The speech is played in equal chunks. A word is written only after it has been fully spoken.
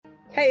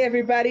Hey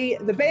everybody,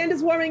 the band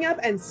is warming up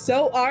and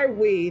so are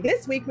we.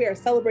 This week we are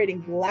celebrating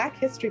Black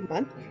History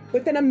Month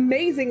with an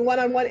amazing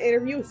one-on-one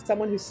interview with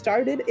someone who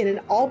started in an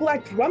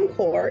all-Black drum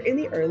corps in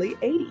the early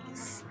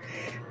 80s.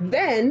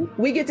 Then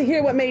we get to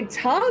hear what made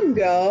Thom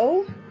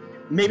go.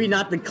 Maybe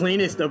not the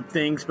cleanest of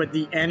things, but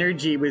the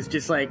energy was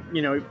just like,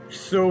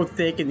 so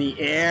thick in the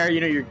air,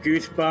 your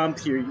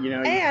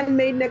goosebumps, And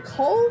made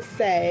Nicole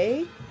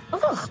say,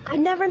 "Oh, I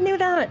never knew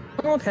that."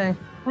 Okay.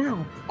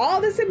 Wow.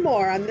 All this and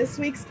more on this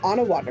week's On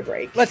a Water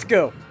Break. Let's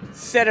go.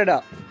 Set it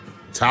up.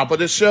 Top of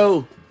the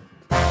show.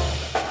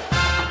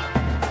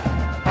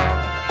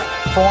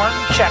 Form,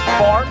 check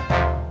form.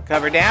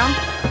 Cover down.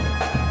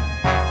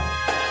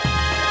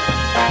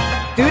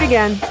 Do it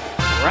again.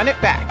 Run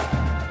it back.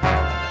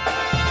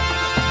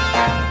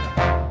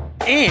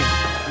 And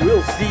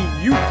we'll see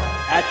you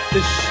at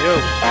the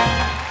show.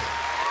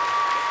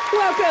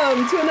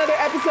 Welcome to another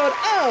episode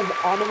of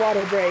On the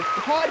Water Break,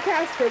 the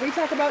podcast where we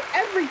talk about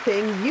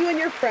everything you and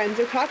your friends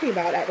are talking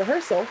about at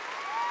rehearsal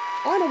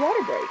on a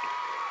water break.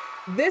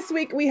 This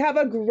week, we have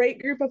a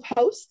great group of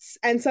hosts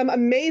and some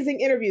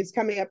amazing interviews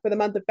coming up for the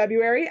month of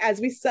February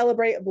as we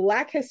celebrate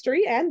Black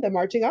history and the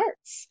marching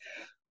arts.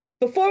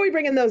 Before we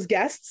bring in those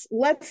guests,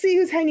 let's see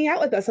who's hanging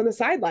out with us on the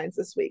sidelines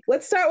this week.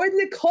 Let's start with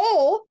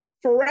Nicole,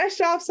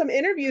 fresh off some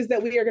interviews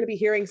that we are going to be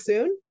hearing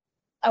soon.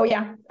 Oh,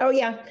 yeah.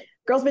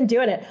 Girl's been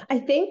doing it. I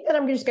think that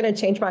I'm just going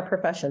to change my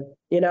profession.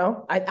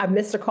 I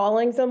missed a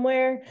calling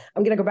somewhere.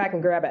 I'm going to go back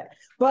and grab it.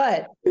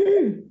 But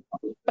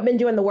I've been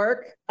doing the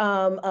work,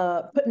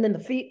 putting in the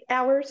feet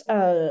hours.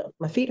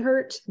 My feet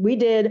hurt. We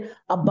did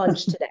a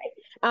bunch today.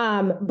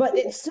 But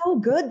it's so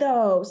good,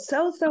 though.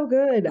 So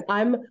good.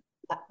 I'm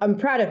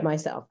proud of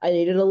myself. I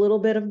needed a little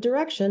bit of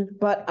direction,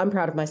 but I'm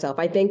proud of myself.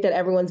 I think that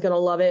everyone's going to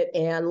love it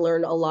and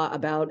learn a lot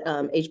about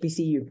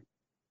HBCU.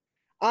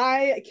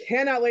 I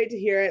cannot wait to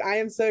hear it. I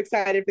am so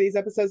excited for these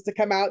episodes to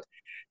come out.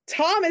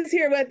 Thom is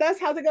here with us.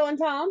 How's it going,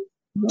 Thom?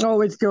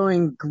 Oh, it's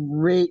going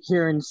great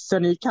here in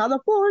sunny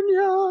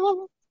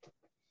California.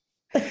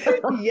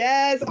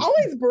 Yes,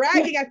 always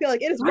bragging. I feel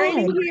like it is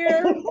raining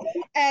here.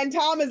 And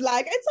Thom is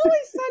like, it's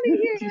always sunny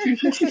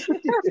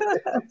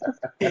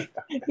here.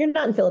 You're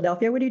not in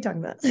Philadelphia. What are you talking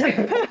about?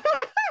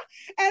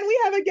 And we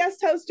have a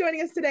guest host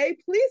joining us today.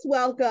 Please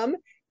welcome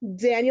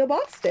Daniel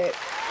Bostic.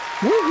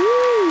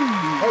 Woo-hoo!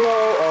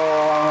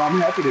 Hello, I'm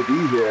happy to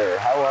be here.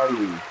 How are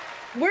you?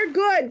 We're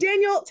good.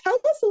 Daniel, tell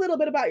us a little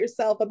bit about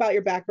yourself, about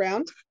your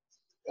background.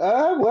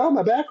 Well,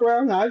 my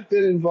background, I've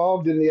been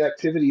involved in the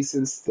activity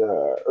since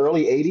the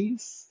early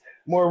 80s.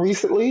 More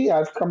recently,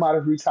 I've come out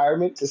of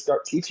retirement to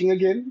start teaching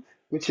again,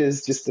 which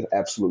is just an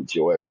absolute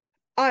joy.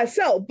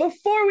 So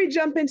before we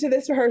jump into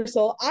this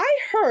rehearsal, I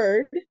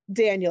heard,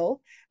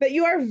 Daniel, that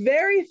you are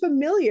very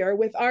familiar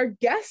with our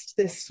guest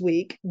this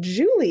week,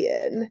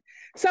 Julian.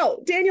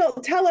 So, Daniel,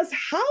 tell us,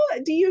 how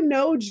do you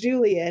know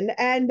Julian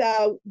and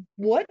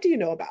what do you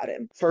know about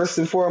him? First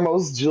and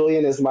foremost,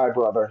 Julian is my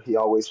brother. He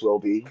always will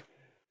be.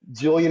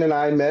 Julian and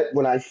I met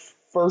when I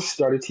first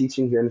started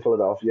teaching here in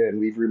Philadelphia, and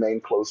we've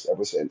remained close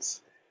ever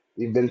since.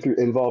 We've been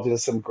involved in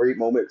some great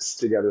moments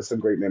together, some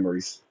great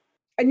memories.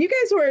 And you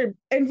guys were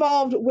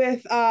involved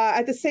with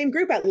at the same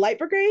group at Light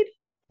Brigade?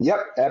 Yep,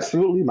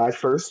 absolutely. My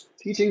first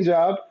teaching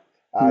job.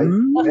 I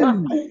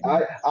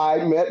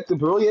met the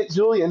brilliant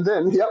Julian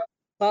then. Yep.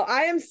 Well,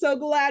 I am so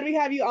glad we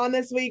have you on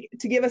this week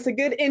to give us a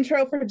good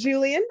intro for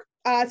Julian.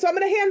 So I'm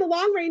going to hand the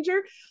Long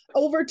Ranger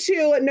over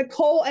to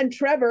Nicole and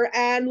Trevor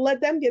and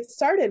let them get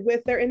started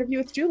with their interview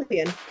with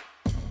Julian.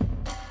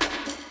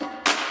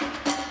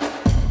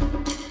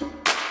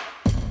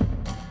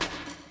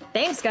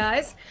 Thanks,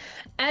 guys.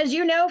 As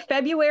you know,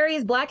 February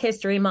is Black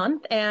History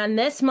Month, and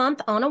this month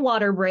on a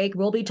water break,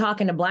 we'll be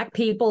talking to Black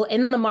people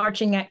in the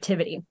marching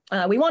activity.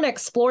 We want to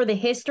explore the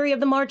history of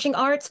the marching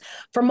arts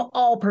from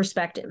all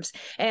perspectives,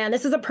 and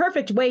this is a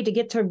perfect way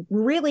to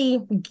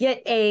really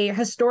get a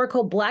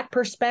historical Black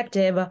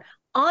perspective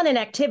on an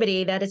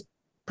activity that is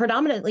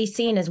predominantly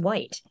seen as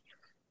white.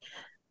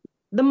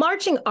 The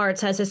marching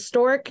arts has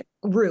historic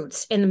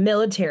roots in the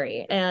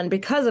military, and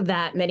because of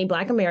that, many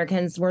Black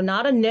Americans were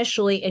not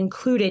initially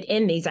included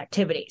in these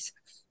activities.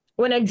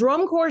 When a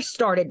drum corps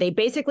started, they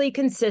basically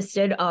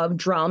consisted of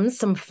drums,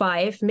 some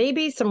fife,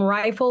 maybe some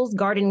rifles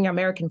guarding the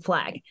American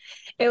flag.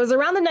 It was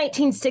around the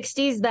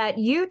 1960s that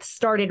youth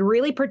started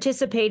really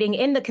participating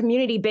in the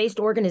community-based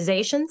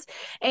organizations,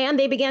 and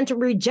they began to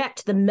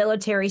reject the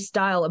military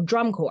style of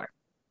drum corps.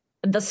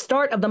 The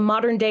start of the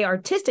modern-day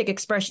artistic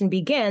expression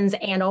begins,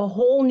 and a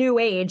whole new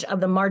age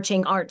of the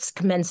marching arts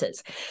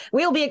commences.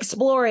 We'll be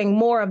exploring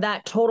more of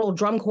that total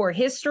drum corps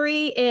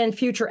history in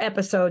future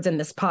episodes in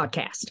this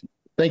podcast.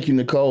 Thank you,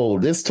 Nicole.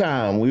 This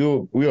time, we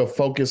will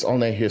focus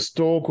on a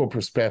historical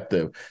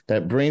perspective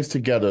that brings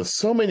together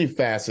so many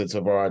facets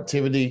of our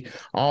activity,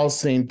 all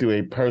seen through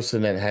a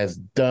person that has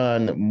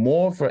done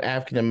more for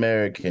African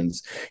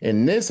Americans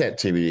in this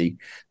activity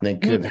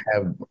than could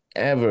have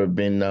ever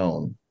been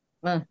known.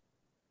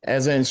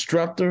 As an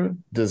instructor,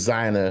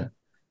 designer,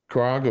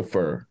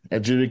 choreographer,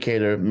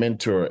 adjudicator,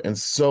 mentor, and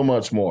so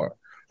much more,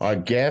 Our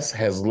guest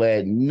has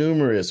led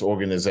numerous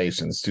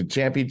organizations to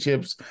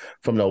championships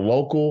from the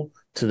local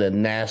to the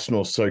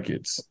national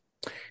circuits.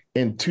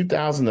 In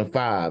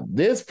 2005,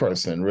 this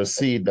person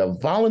received the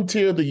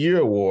Volunteer of the Year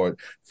Award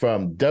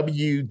from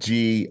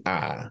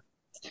WGI.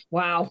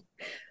 Wow.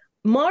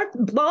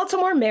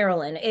 Baltimore,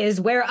 Maryland is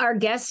where our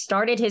guest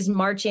started his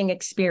marching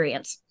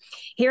experience.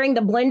 Hearing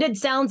the blended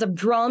sounds of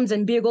drums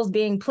and bugles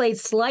being played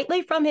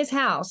slightly from his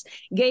house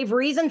gave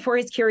reason for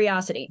his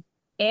curiosity.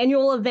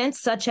 Annual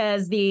events such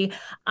as the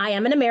I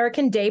Am an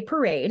American Day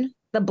Parade,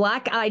 the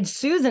Black-Eyed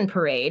Susan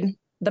Parade,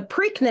 the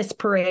Preakness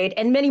Parade,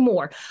 and many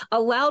more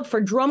allowed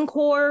for drum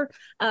corps,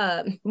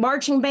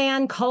 marching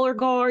band, color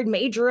guard,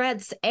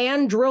 majorettes,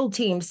 and drill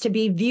teams to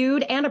be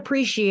viewed and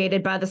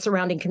appreciated by the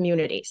surrounding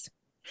communities.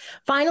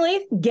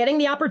 Finally, getting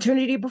the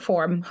opportunity to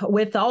perform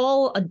with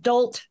all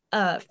adult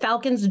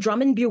Falcons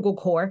Drum and Bugle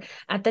Corps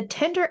at the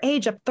tender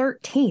age of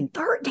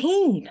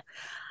 13.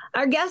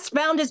 Our guest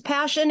found his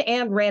passion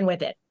and ran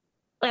with it.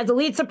 As a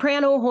lead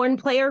soprano, horn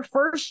player,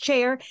 first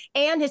chair,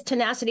 and his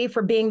tenacity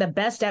for being the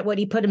best at what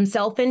he put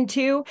himself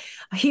into,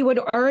 he would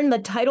earn the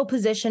title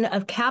position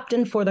of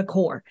captain for the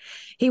corps.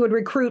 He would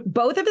recruit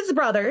both of his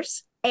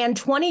brothers and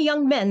 20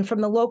 young men from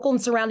the local and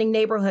surrounding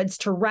neighborhoods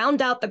to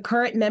round out the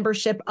current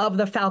membership of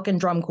the Falcon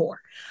Drum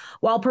Corps.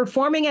 While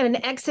performing at an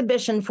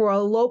exhibition for a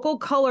local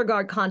color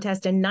guard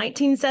contest in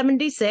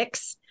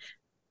 1976,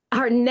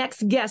 our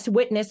next guest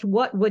witnessed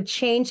what would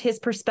change his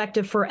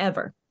perspective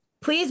forever.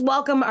 Please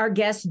welcome our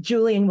guest,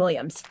 Julian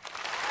Williams.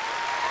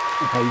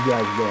 How you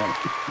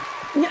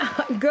guys doing?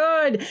 Yeah,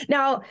 good.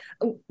 Now,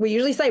 we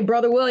usually say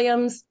Brother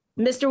Williams,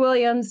 Mr.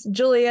 Williams,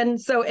 Julian.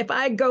 So if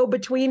I go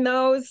between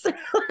those,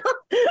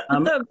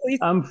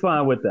 I'm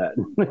fine with that.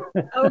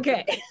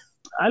 Okay.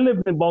 I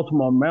lived in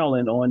Baltimore,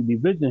 Maryland on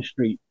Division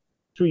Street.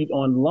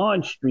 On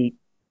Lawn Street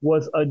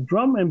was a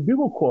drum and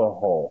bugle corps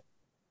hall.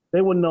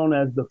 They were known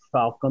as the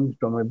Falcons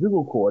Drum and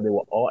Bugle Corps. They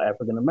were all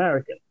African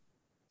American.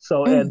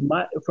 So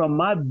from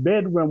my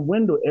bedroom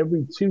window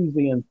every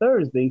Tuesday and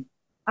Thursday,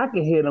 I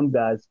could hear them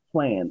guys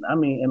playing. I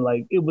mean, and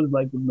like, it was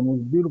like the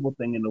most beautiful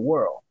thing in the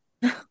world.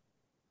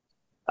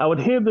 I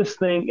would hear this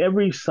thing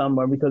every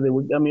summer because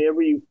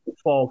every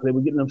fall, they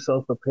were getting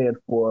themselves prepared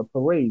for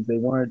parades. They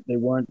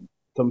weren't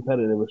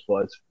competitive as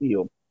far as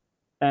field.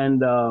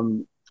 And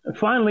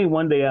finally,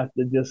 one day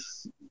after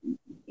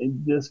it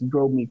just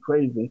drove me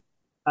crazy,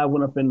 I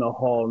went up in the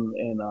hall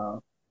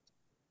and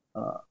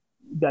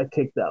got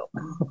kicked out.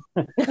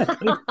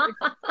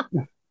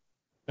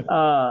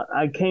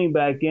 I came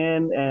back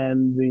in,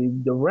 and the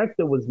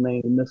director was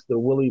named Mr.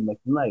 Willie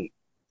McKnight,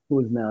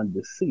 who is now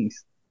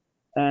deceased.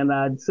 And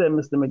I said,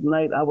 Mr.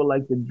 McKnight, I would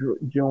like to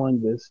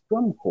join this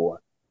drum corps,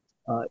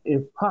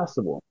 if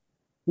possible.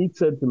 He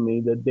said to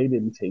me that they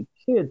didn't take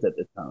kids at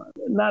the time.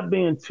 Not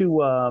being too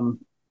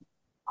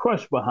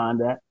crushed behind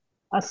that,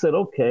 I said,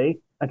 okay.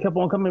 I kept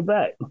on coming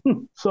back.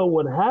 So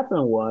what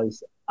happened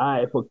was,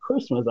 for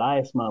Christmas, I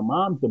asked my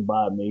mom to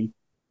buy me,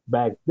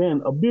 back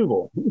then, a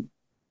bugle.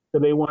 So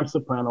they weren't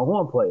soprano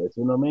horn players,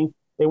 you know what I mean?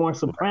 They weren't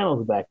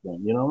sopranos back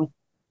then, you know what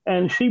I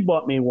mean? And she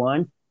bought me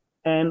one,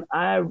 and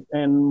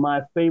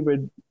my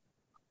favorite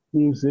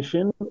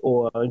musician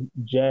or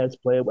jazz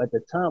player at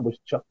the time was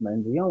Chuck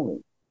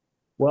Mangione.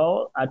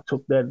 Well, I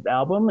took that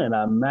album and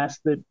I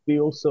mastered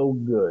Feel So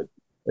Good,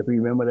 if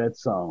you remember that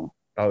song.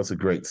 Oh, it's a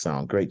great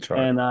song, great track.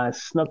 And I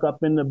snuck up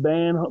in the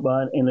band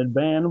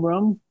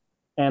room,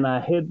 and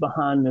I hid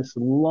behind this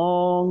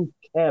long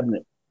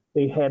cabinet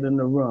they had in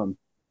the room.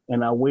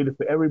 And I waited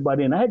for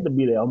everybody, and I had to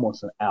be there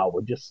almost an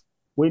hour, just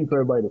waiting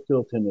for everybody to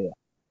filter in there.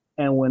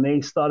 And when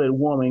they started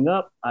warming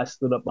up, I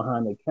stood up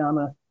behind the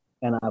counter,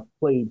 and I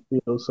played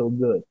Feel So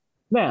Good.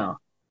 Now,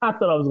 I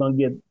thought I was going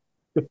to get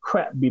the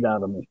crap beat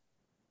out of me.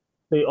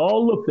 They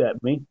all looked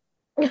at me,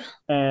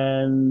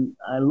 and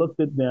I looked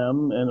at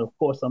them, and of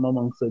course, I'm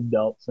amongst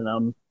adults, and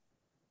I'm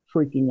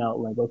freaking out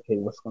like, okay,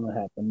 what's going to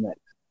happen next?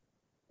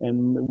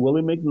 And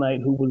Willie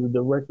McKnight, who was the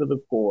director of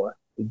the corps,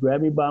 he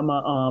grabbed me by my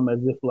arm as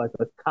if like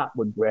a cop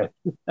would grab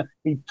me.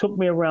 He took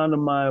me around to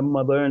my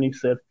mother, and he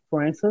said,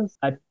 Francis,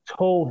 I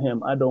told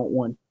him I don't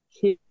want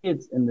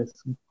kids in this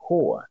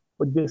corps,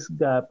 but this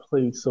guy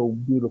plays so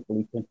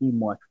beautifully. Can he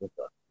march with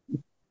us?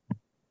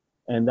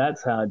 And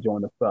that's how I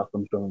joined the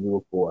Falcons Drum and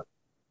Bugle Corps.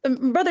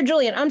 Brother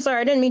Julian, I'm sorry,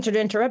 I didn't mean to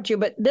interrupt you,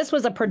 but this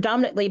was a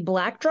predominantly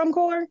Black drum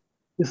corps?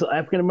 It's an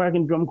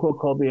African-American drum corps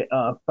called the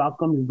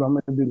Falcons Drum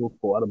and Bugle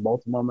Corps out of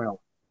Baltimore, Maryland.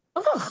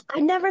 Oh,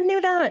 I never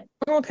knew that.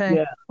 Okay.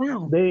 Yeah.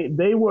 Wow.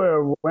 They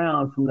were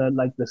around from the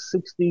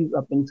 60s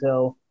up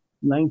until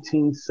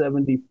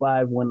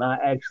 1975 when I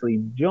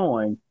actually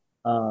joined.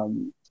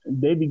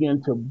 They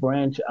began to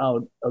branch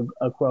out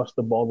across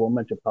the Baltimore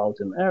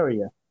metropolitan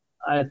area.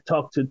 I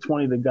talked to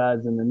 20 of the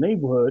guys in the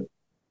neighborhood.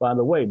 By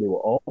the way, they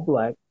were all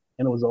Black,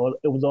 and it was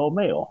all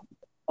male.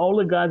 All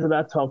the guys that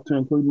I talked to,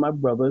 including my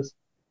brothers,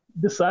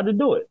 decided to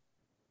do it.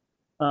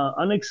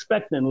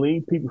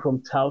 Unexpectedly, people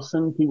from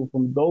Towson, people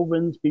from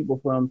Govans, people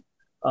from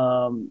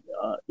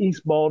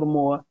East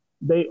Baltimore,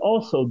 they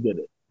also did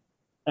it.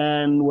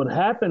 And what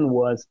happened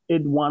was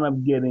it wound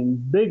up getting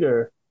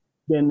bigger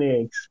than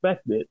they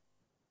expected.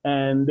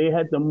 and they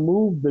had to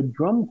move the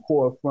drum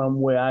corps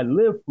from where I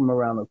lived from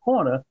around the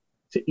corner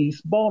to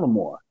East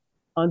Baltimore.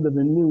 Under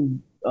the new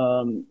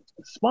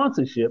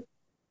sponsorship,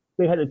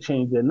 they had to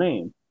change their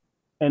name,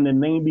 and the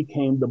name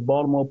became the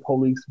Baltimore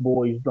Police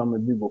Boys Drum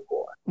and Bugle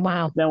Corps.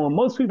 Wow. Now, when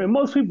most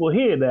people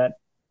hear that,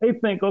 they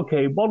think,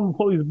 okay, Baltimore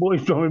Police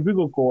Boys Drum and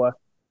Bugle Corps,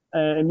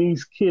 and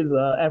these kids,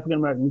 African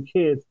American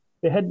kids,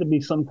 there had to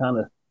be some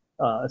kind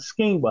of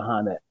scheme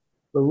behind that,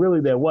 but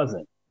really there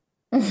wasn't.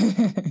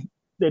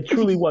 There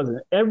truly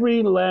wasn't.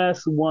 Every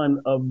last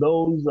one of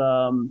those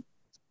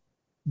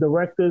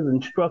directors,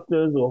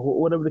 instructors, or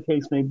whatever the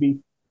case may be,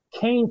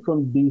 came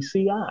from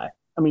DCI.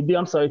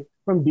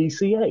 From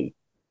DCA.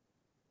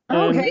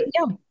 Oh, okay,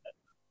 yeah.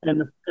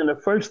 And the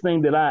first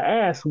thing that I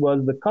asked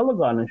was the color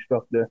guard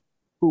instructor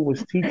who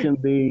was teaching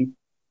the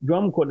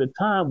drum corps at the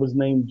time was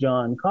named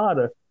John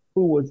Carter,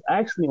 who was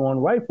actually on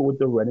rifle with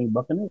the Reading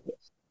Buccaneers.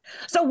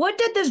 So what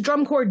did this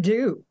drum corps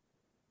do?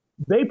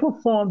 They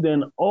performed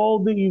in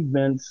all the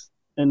events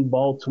in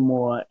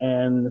Baltimore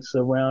and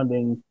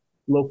surrounding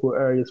local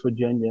areas,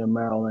 Virginia and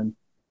Maryland,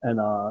 and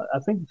I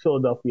think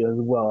Philadelphia as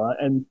well.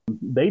 And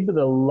they did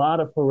a lot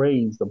of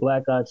parades, the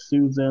Black Eyed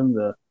Susan,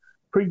 the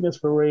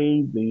Preakness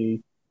Parade, the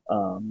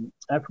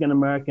African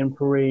American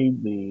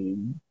Parade,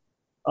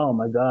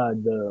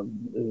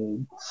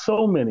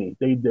 so many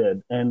they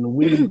did. And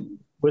we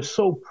were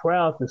so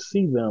proud to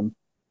see them,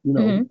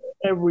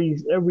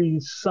 every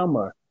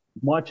summer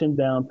marching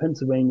down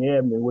Pennsylvania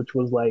Avenue, which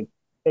was like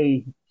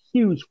a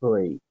huge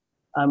parade.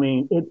 I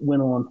mean, it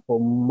went on for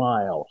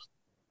miles.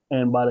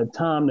 And by the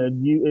time that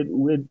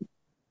it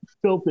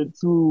filtered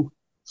through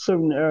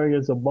certain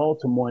areas of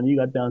Baltimore and you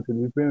got down to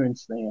the Revering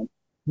stand,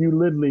 you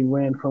literally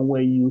ran from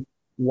where you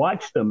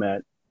watched them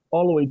at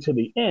all the way to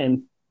the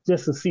end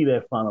just to see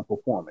their final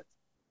performance.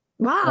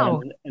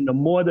 Wow. And the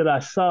more that I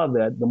saw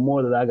that, the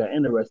more that I got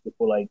interested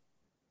for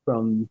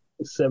from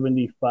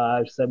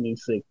 75,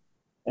 76.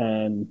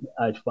 And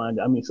I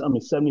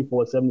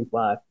 74,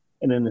 75.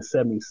 And then in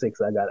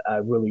 76, I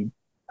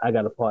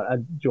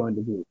joined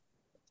the group.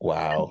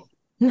 Wow.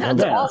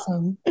 That's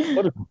awesome.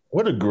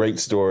 What a great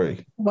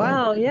story.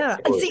 Wow. Yeah.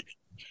 See,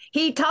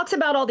 he talks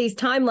about all these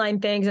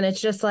timeline things, and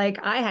it's just like,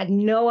 I had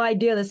no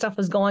idea this stuff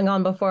was going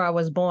on before I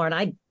was born.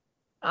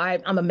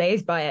 I'm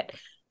amazed by it.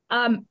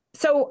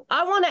 So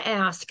I want to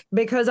ask,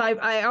 because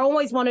I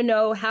always want to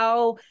know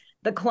how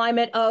the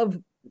climate of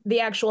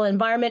the actual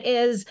environment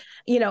is,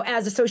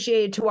 as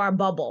associated to our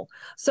bubble.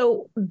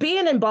 So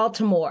being in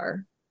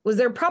Baltimore, was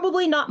there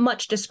probably not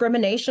much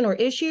discrimination or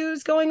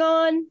issues going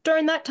on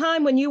during that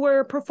time when you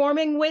were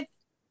performing with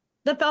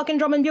the Falcon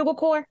Drum and Bugle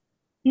Corps?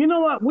 You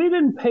know what? We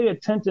didn't pay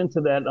attention to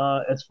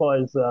that as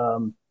far as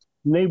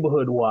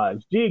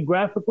neighborhood-wise.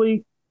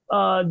 Geographically,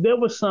 there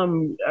were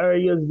some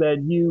areas that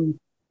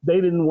they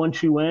didn't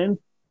want you in.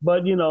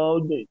 But, you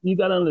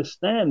got to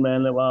understand,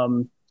 man,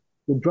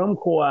 the drum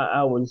corps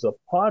I was a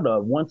part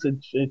of, once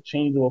it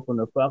changed over from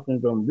the Falcon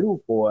Drum and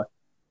Bugle Corps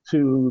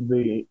to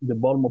the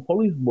Baltimore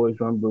Police Boys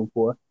Drum and Bugle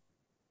Corps,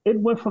 it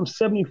went from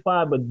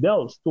 75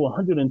 adults to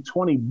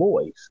 120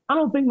 boys. I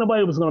don't think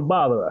nobody was going to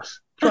bother us.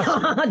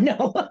 Trust me.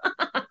 No.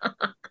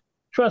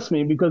 Trust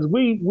me, because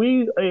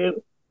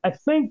I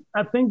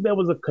think there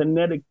was a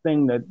kinetic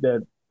thing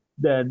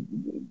that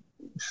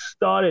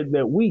started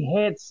that we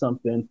had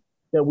something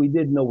that we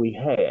didn't know we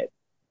had.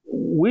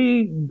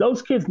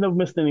 Those kids never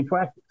missed any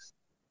practice.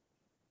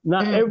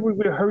 Not every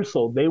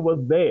rehearsal, they were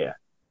there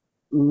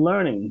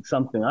learning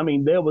something. I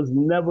mean, there was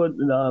never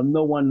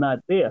no one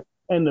not there.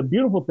 And the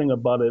beautiful thing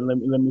about it, let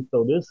me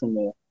throw this in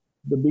there,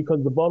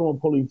 because the Baltimore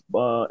Police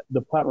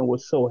Department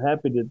was so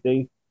happy that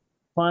they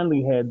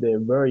finally had their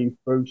very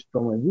first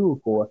drum and bugle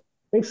corps,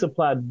 they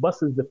supplied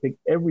buses to pick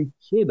every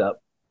kid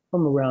up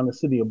from around the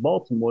city of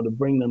Baltimore to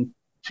bring them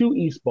to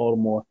East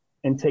Baltimore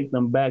and take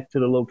them back to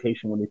the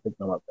location where they picked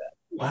them up at.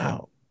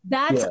 Wow.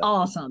 That's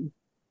awesome.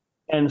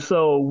 And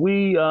so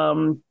we,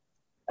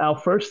 our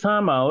first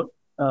time out,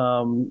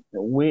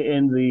 we're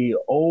in the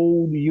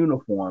old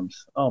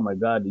uniforms. Oh my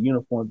God, the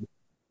uniforms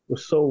were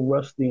so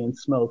rusty and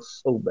smelled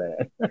so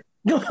bad.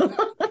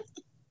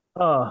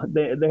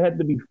 They had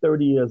to be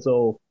 30 years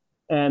old.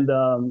 And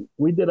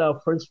we did our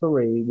first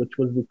parade, which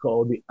was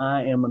called the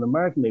I Am an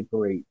American Day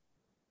Parade.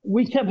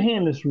 We kept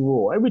hearing this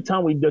roar. Every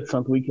time we did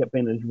something, we kept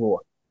hearing this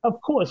roar. Of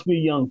course, we're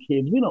young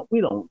kids. We're not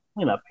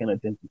paying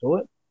attention to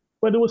it.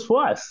 But it was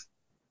for us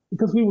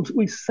because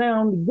we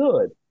sound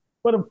good.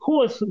 But of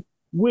course,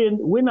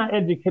 we're not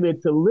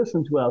educated to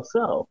listen to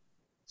ourselves.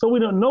 So we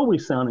don't know we're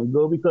sounding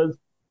good because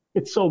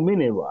it's so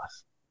many of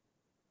us.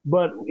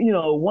 But,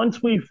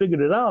 once we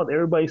figured it out,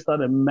 everybody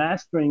started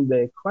mastering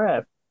their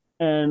craft.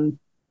 And,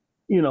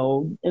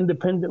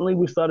 independently,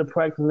 we started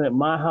practicing at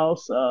my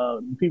house.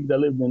 People that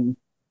lived in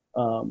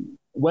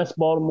West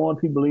Baltimore,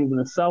 people living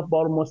in South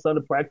Baltimore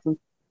started practicing.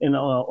 In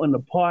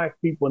the park,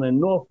 people in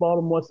North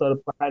Baltimore started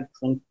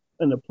practicing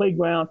in the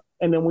playground.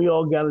 And then we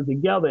all gathered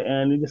together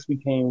and it just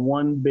became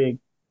one big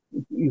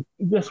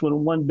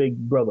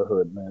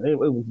brotherhood, man. It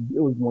was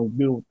the most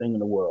beautiful thing in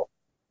the world.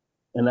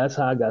 And that's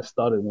how I got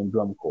started in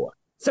drum corps.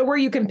 So were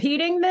you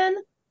competing then?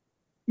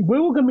 We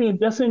were gonna be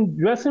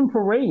dressing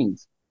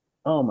parades.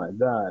 Oh my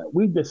God,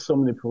 we did so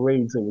many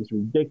parades, it was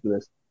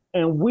ridiculous,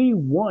 and we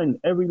won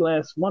every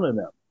last one of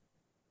them.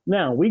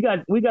 Now we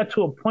got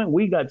to a point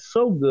we got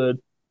so good.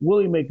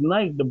 Willie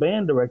McKnight, the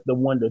band director,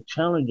 wanted to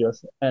challenge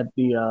us at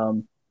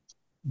the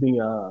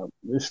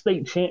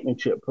state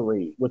championship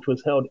parade, which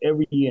was held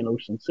every year in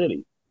Ocean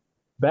City.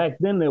 Back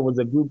then, there was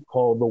a group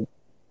called the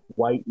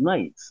White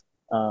Knights.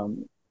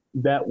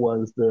 That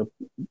was the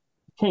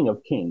King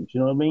of Kings.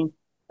 You know what I mean?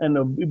 And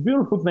the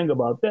beautiful thing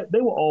about that,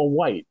 they were all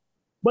white,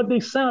 but they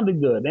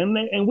sounded good,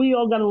 and we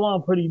all got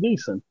along pretty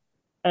decent.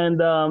 And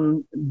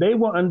they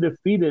were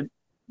undefeated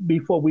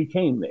before we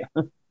came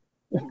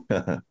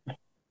there.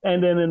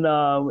 And then in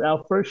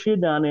our first year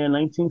down there in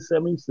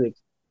 1976,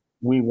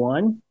 we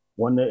won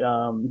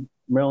the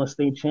Maryland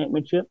State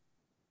Championship.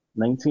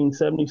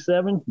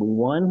 1977, we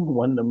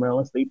won the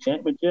Maryland State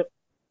Championship.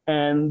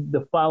 And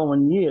the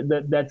following year,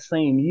 that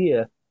same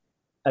year,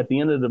 at the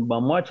end of the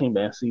marching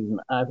band season,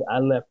 I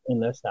left,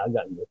 and that's how I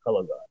got into the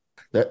color guard.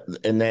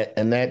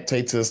 That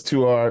takes us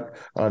to our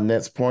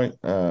next point,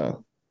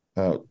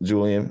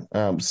 Julian.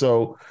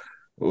 So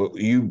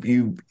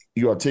you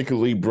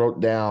articulately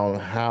broke down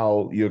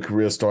how your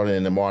career started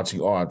in the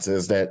marching arts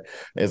as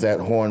that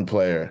horn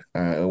player.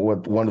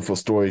 What wonderful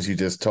stories you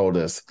just told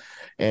us.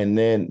 And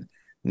then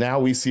now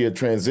we see a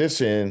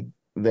transition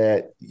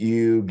that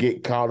you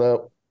get caught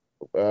up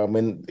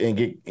and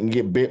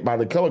get bit by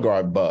the color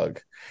guard bug,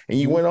 and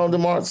you went on to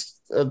march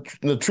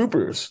the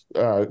troopers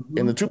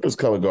in the troopers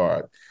color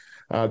guard.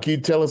 Can you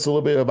tell us a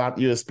little bit about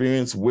your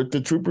experience with the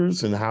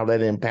troopers and how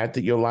that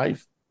impacted your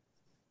life?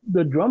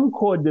 The Drum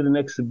Corps did an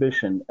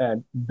exhibition at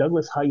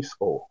Douglas High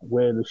School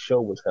where the show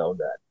was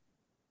held at.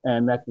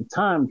 And at the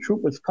time,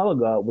 Troopers Color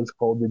Guard was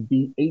called the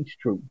DH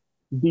Troop,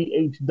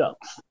 DH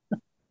Ducks. I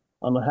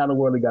don't know how the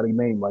world they got a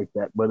name like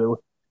that, but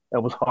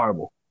that was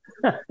horrible.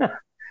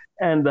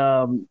 And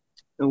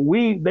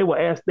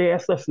they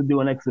asked us to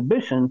do an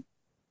exhibition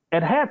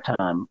at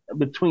halftime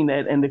between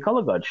that and the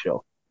Color Guard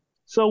show.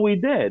 So we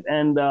did.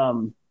 And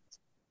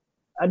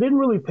I didn't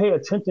really pay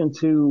attention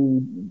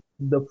to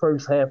the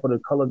first half of the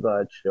Color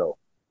Guard show,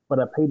 but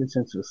I paid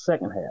attention to the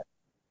second half.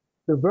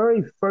 The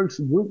very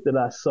first group that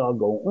I saw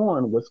go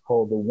on was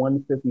called the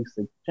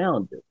 156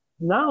 Challengers.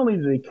 Not only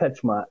did they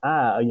catch my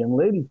eye, a young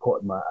lady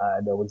caught my eye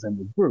that was in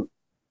the group.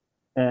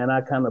 And I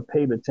kind of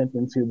paid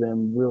attention to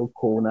them real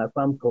cool. Now, if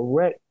I'm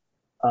correct,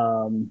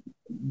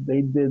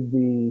 they did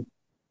the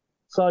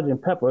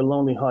Sgt. Pepper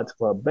Lonely Hearts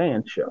Club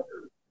Band show.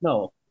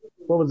 No,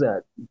 what was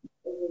that?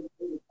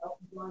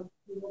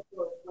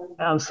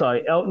 I'm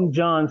sorry, Elton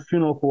John's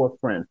Funeral for a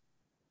Friend.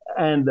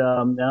 And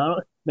now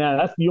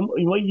that's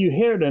you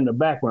hear it in the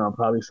background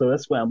probably, so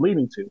that's where I'm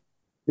leading to.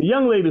 The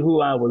young lady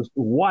who I was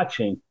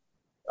watching,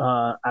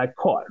 I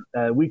caught.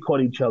 We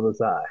caught each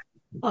other's eye.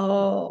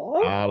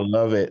 Oh, I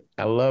love it.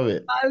 I love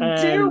it.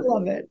 I do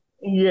love it.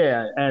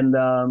 Yeah,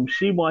 and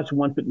she watched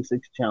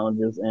 156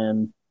 Challenges,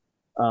 and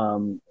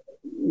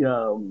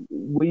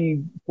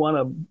we wound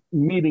up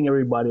meeting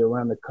everybody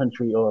around the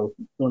country, or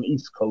on the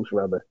East Coast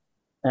rather.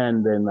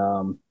 And then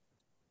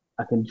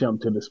I can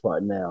jump to this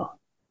part now.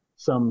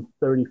 Some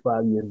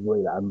 35 years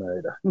later, I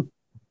married her.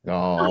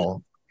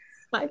 Oh,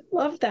 I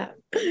love that.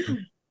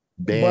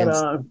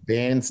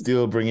 Bands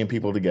still bringing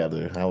people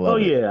together. I love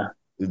it. Oh, yeah.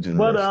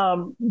 But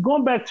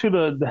going back to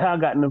the how I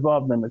got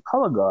involved in the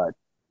color guard,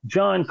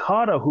 John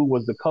Carter, who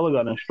was the color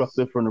guard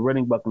instructor from the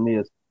Reading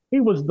Buccaneers, he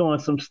was doing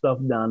some stuff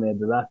down there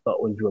that I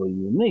thought was really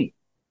unique.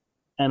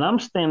 And I'm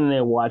standing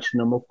there watching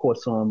them, of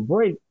course, on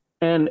break.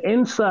 And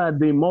inside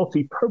the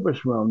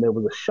multi-purpose room, there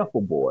was a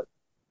shuffleboard.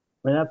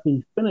 And after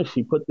he finished,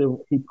 he put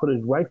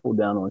his rifle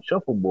down on the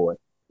shuffleboard,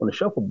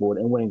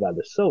 and went and got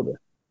the soda.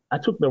 I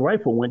took the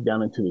rifle, went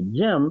down into the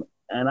gym,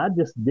 and I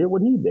just did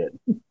what he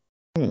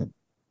did.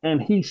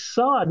 And he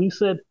saw it. He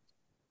said,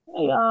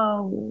 "Hey,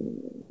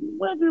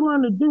 where did you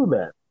learn to do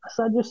that?" I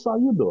said, "I just saw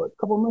you do it a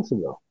couple of months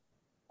ago."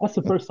 That's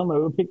the first time I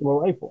ever picked up a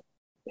rifle.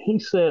 He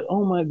said,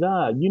 "Oh my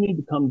God, you need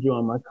to come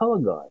join my color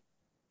guard."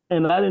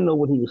 And I didn't know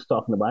what he was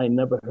talking about. I had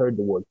never heard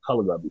the word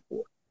color guard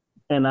before.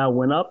 And I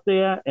went up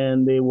there,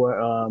 and they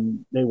were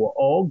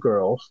all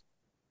girls,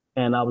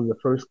 and I was the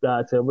first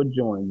guy to ever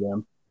join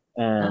them.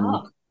 And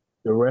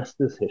the rest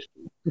is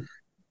history.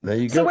 There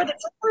you go. So were the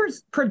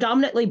troopers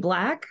predominantly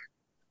Black?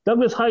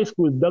 Douglas High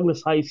School is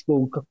Douglas High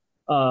School,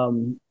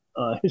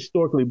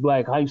 historically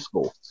Black high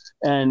school.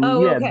 And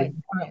the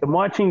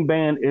marching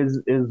band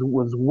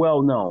was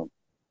well known.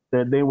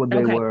 That they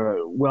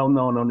were well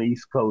known on the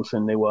East Coast,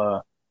 and they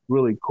were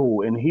really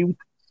cool. And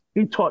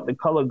he taught the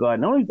color guard.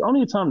 And the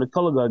only time the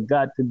color guard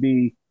got to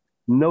be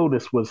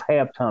noticed was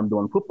halftime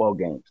during football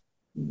games.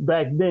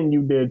 Back then,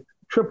 you did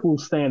triple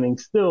standing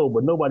still,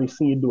 but nobody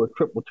seen you do a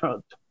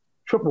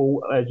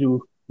triple as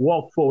you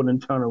walk forward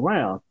and turn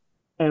around.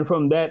 And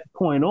from that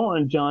point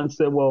on, John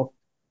said, "Well,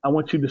 I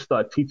want you to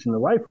start teaching the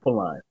rifle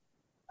line."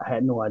 I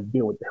had no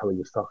idea what the hell he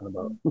was talking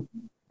about.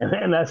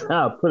 and that's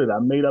how I put it. I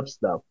made up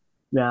stuff.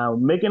 Now,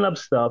 making up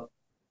stuff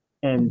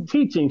and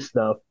teaching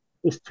stuff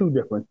is two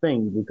different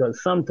things,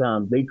 because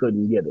sometimes they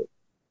couldn't get it.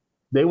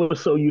 they were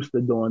so used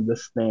to doing the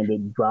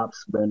standard drop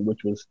spin,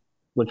 which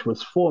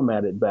was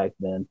formatted back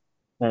then,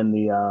 and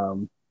the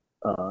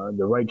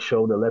right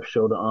shoulder, left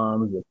shoulder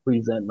arms, the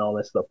present, and all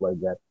that stuff like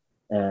that.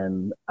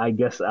 And I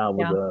guess I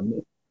was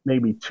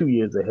maybe 2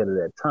 years ahead of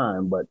that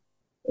time, but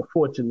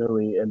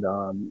fortunately,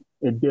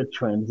 it did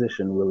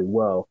transition really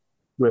well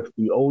with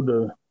the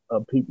older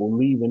people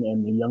leaving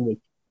and the younger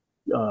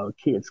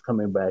kids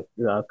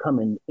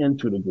coming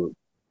into the group,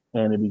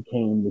 and it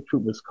became the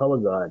Troopers Color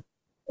Guard,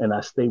 and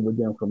I stayed with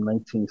them from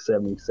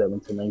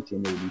 1977 to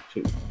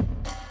 1982.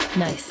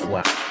 Nice.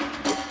 Wow.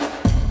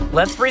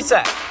 Let's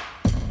reset.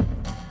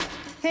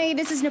 Hey,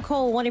 this is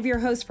Nicole, one of your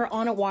hosts for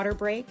On a Water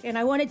Break, and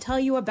I want to tell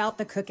you about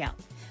the Cookout.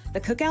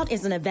 The Cookout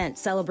is an event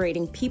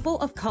celebrating people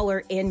of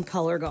color in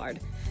Color Guard.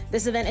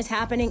 This event is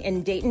happening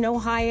in Dayton,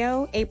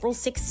 Ohio, April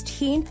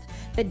 16th,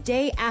 the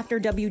day after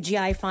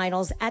WGI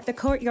Finals at the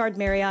Courtyard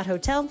Marriott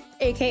Hotel,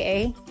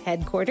 aka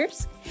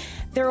headquarters.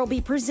 There will be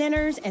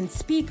presenters and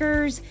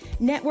speakers,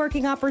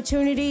 networking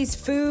opportunities,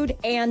 food,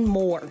 and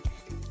more.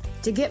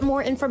 To get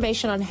more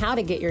information on how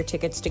to get your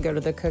tickets to go to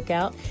the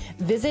Cookout,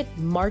 visit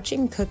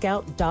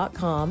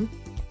marchingcookout.com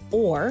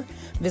or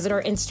visit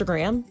our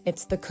Instagram.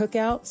 It's the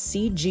Cookout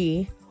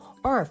CG,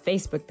 or our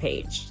Facebook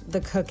page,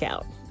 the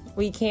Cookout.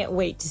 We can't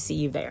wait to see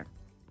you there.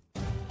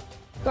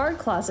 Guard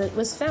Closet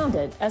was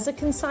founded as a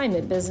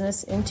consignment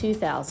business in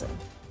 2000.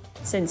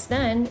 Since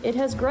then, it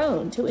has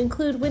grown to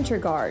include winter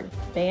guard,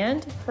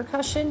 band,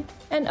 percussion,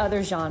 and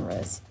other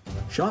genres.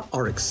 Shop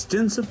our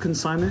extensive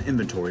consignment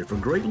inventory for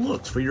great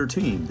looks for your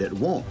team that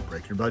won't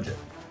break your budget.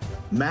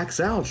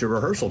 Max out your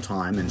rehearsal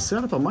time and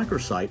set up a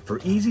microsite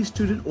for easy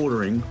student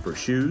ordering for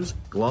shoes,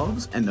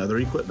 gloves, and other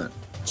equipment.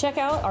 Check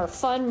out our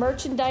fun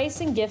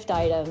merchandise and gift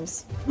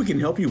items. We can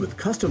help you with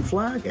custom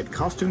flag and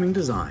costuming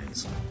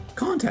designs.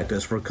 Contact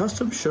us for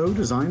custom show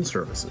design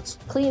services.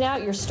 Clean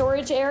out your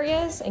storage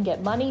areas and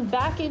get money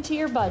back into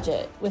your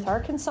budget with our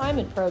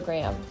consignment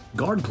program.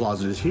 Guard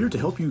Closet is here to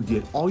help you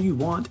get all you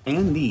want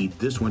and need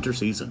this winter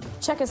season.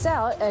 Check us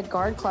out at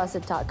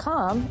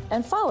guardcloset.com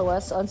and follow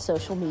us on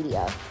social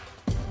media.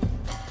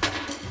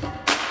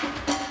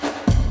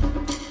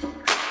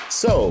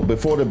 So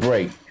before the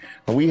break,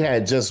 we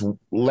had just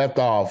left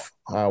off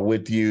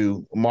with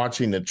you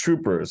marching the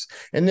troopers.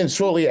 And then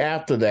shortly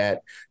after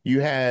that, you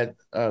had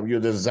your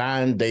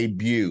design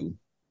debut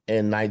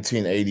in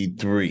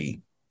 1983,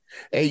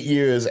 8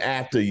 years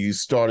after you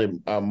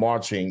started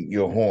marching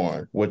your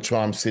horn with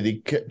Charm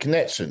City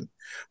Connection,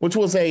 which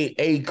was a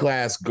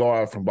A-class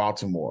guard from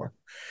Baltimore.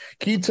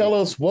 Can you tell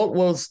us what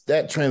was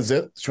that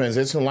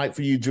transition like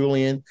for you,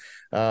 Julian?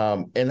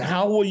 And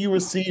how were you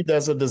received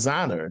as a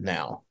designer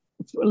now?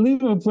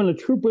 Leaving from the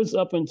troopers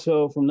from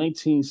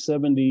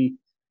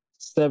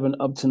 1977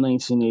 up to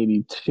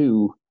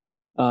 1982,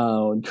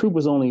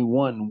 troopers only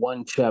won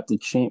one chapter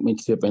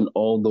championship in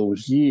all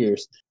those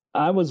years.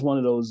 I was one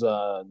of those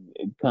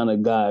kind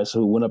of guys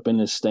who went up in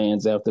the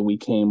stands after we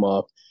came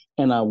off,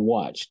 and I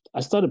watched.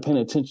 I started paying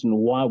attention to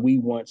why we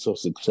weren't so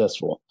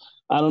successful.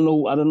 I don't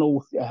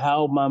know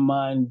how my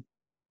mind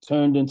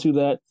turned into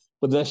that,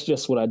 but that's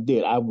just what I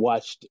did. I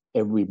watched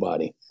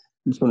everybody,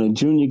 from the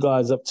junior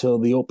guards up till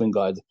the open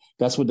guards.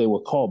 That's what they were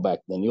called back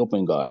then, the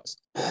open guards.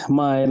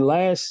 My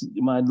last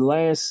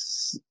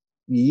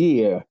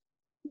year,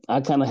 I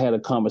kind of had a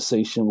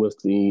conversation with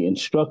the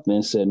instructor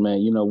and said,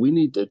 man, we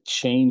need to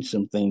change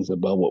some things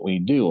about what we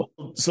do.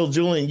 So,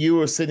 Julian, you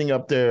were sitting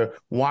up there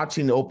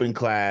watching the open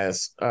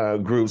class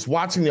groups,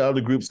 watching the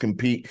other groups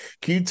compete.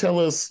 Can you tell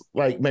us,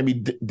 maybe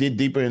dig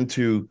deeper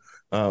into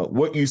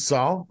what you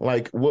saw?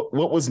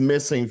 What was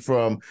missing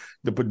from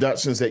the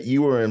productions that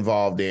you were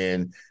involved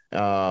in?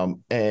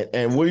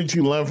 And what did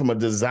you learn from a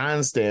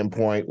design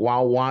standpoint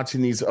while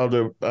watching these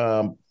other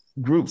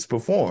groups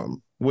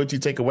perform? What did you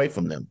take away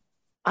from them?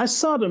 I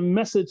saw the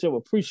message of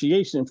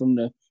appreciation from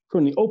the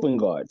open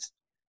guards.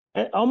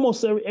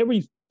 Almost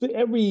every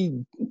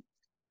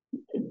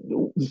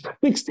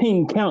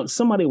 16 counts,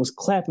 somebody was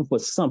clapping for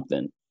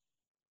something,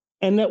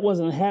 and that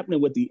wasn't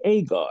happening with the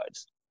A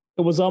guards.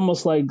 It was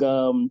almost like,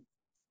 and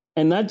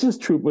not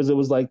just troopers. It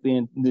was like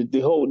the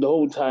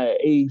whole entire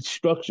A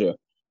structure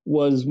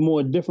was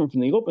more different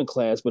from the open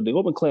class, but the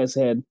open class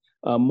had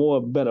a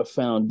better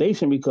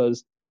foundation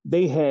because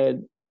they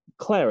had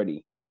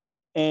clarity.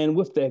 And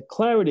with that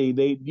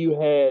clarity,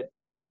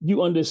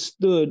 you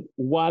understood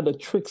why the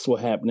tricks were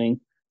happening,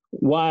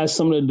 why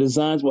some of the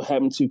designs were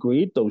happening to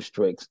create those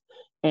tricks,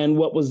 and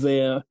what was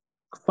their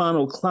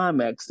final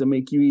climax to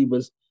make you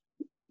either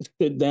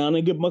sit down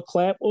and give them a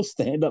clap or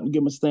stand up and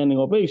give them a standing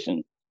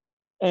ovation.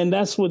 And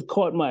that's what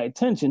caught my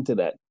attention to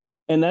that.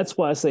 And that's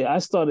why I say I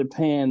started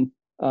paying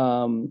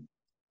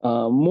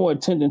more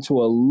attention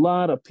to a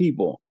lot of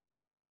people.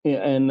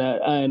 And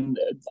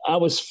I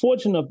was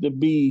fortunate enough to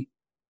be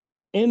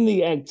in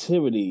the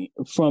activity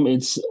from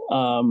its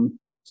long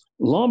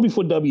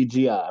before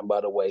WGI, by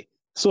the way.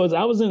 So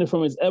I was in it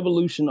from its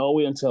evolution all the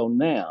way until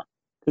now,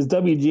 because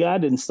WGI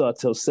didn't start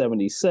till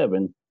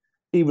 1977,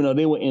 even though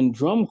they were in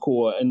drum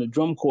corps and the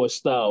drum corps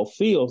style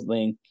field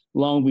thing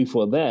long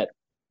before that.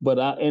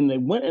 But in the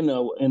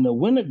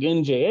winter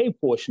NJA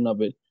portion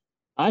of it,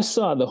 I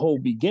saw the whole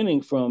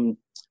beginning from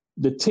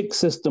the tick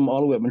system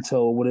all the way up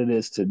until what it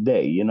is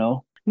today, you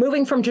know?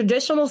 Moving from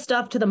traditional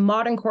stuff to the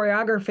modern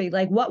choreography,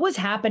 like what was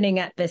happening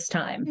at this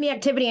time, the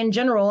activity in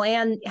general,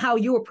 and how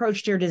you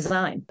approached your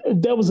design?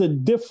 There was a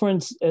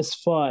difference as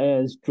far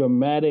as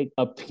dramatic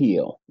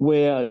appeal,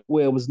 where it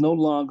was no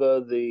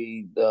longer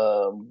the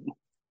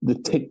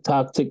tick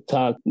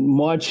tock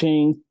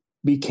marching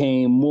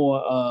became more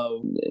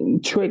of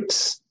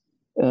tricks.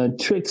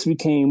 Tricks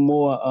became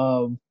more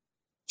of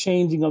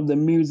changing of the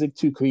music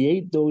to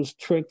create those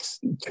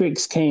tricks.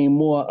 Tricks came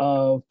more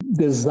of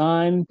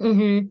design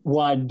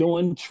while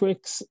doing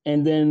tricks.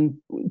 And then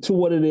to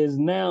what it is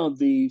now,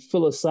 the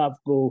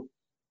philosophical,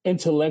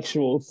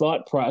 intellectual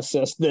thought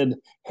process that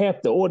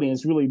half the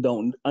audience really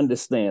don't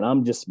understand.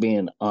 I'm just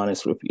being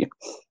honest with you.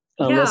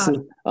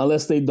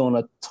 Unless they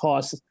don't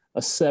toss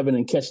a 7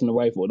 and catching the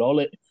rifle. All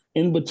that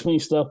in between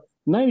stuff,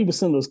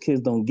 90% of those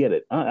kids don't get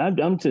it.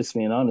 I'm just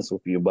being honest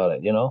with you about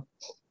it, you know?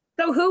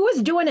 So who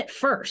was doing it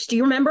first? Do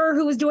you remember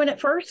who was doing it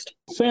first?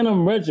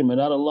 Phantom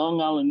Regiment out of Long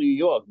Island, New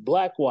York.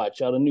 Black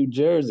Watch out of New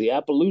Jersey.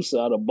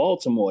 Appaloosa out of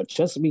Baltimore.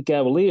 Chesapeake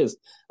Cavaliers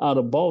out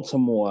of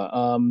Baltimore.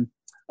 Les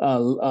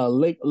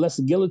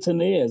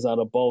Guillotiniers out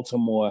of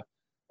Baltimore.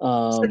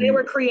 So they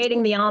were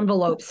creating the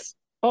envelopes.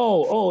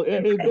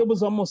 It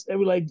was almost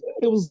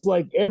it was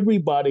like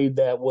everybody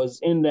that was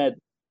in that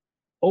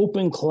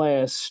open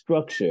class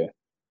structure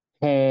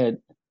had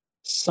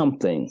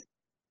something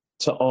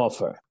to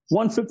offer.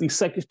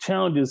 150-second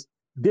challenges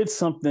did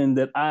something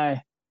that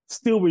I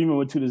still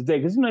remember to this day.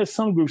 Because there's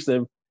some groups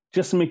that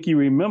just make you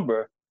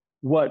remember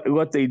what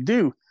they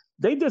do.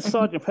 They did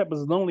Sgt.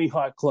 Pepper's Lonely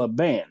Heart Club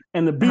Band.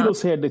 And the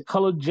Beatles had the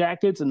colored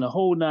jackets and the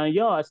whole 9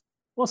 yards.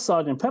 Well,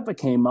 Sgt. Pepper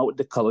came out with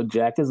the colored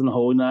jackets and the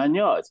whole 9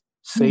 yards.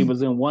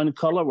 Sabers in one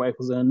color,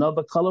 rifles in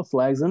another color,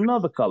 flags in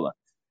another color.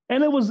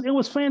 And it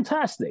was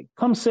fantastic.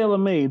 Come Sailor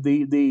Maid,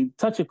 the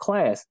Touch of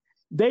Class.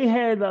 They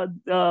had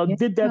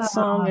did that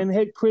song and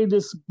had created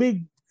this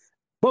big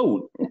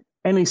boat,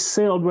 and they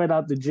sailed right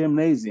out the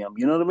gymnasium.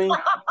 You know what I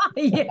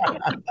mean?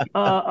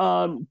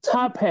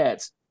 Top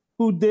Hats,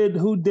 who did I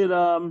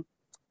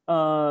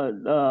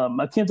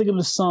can't think of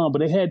the song, but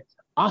they had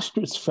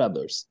ostrich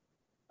feathers.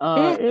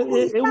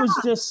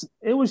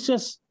 It was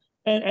just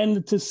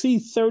and to see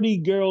 30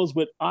 girls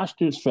with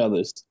ostrich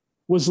feathers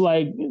was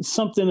like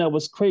something that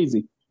was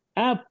crazy.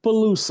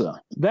 Appaloosa,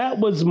 that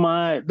was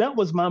my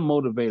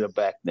motivator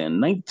back then.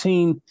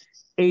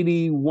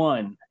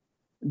 1981.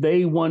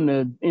 They won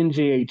the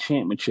NJA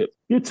championship.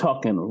 You're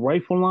talking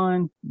rifle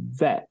line.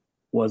 That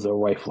was a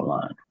rifle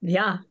line.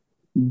 Yeah.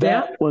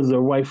 That was a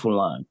rifle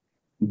line.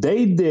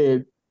 They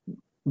did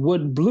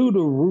what blew the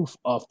roof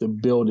off the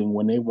building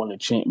when they won the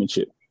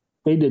championship.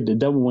 They did The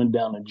Devil Went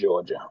Down in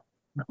Georgia.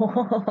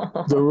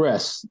 The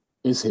rest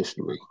is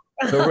history.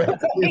 The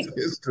rest is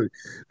history.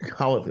 It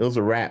was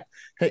a wrap.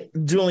 Hey,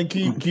 Julian,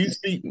 can you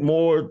speak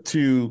more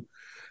to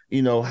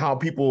how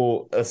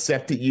people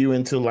accepted you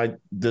into like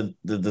the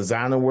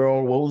designer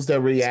world? What was their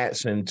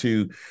reaction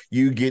to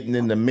you getting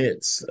in the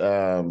midst?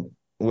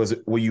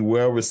 Were you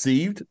well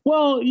received?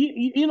 Well,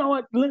 you know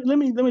what? Let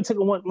me take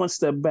one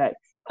step back.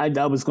 I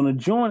was going to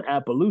join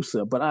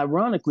Appaloosa, but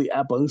ironically,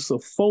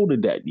 Appaloosa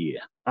folded that year.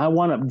 I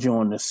wound up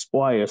joining the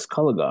Squires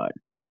Color Guard,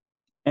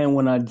 and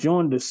when I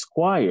joined the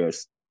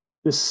Squires,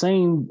 the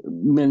same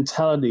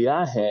mentality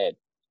I had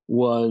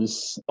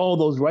was all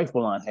those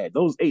rifle line had.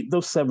 Those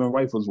 7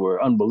 rifles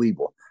were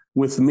unbelievable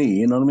with me,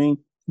 you know what I mean?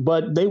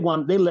 But they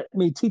let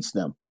me teach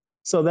them.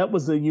 So that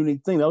was a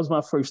unique thing. That was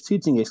my first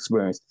teaching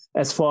experience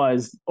as far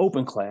as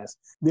open class.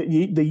 The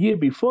year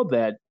before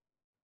that,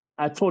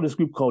 I taught this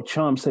group called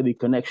Charm City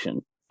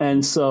Connection.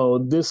 And so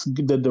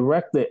the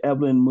director,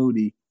 Evelyn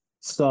Moody,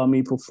 saw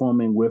me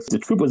performing with the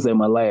troopers there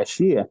my last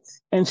year.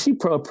 And she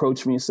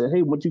approached me and said,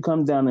 "Hey, would you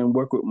come down and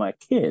work with my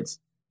kids?"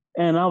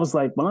 And I was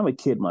like, "Well, I'm a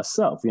kid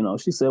myself."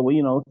 She said,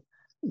 "Well,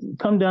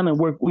 come down and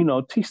work,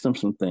 teach them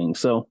some things."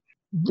 So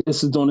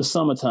this is during the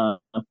summertime.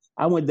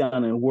 I went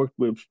down and worked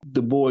with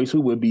the boys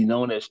who would be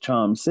known as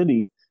Charm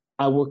City.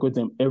 I worked with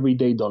them every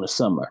day during the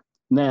summer.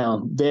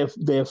 Now,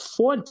 their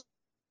forte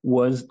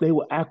was they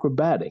were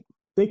acrobatic.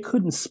 They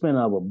couldn't spin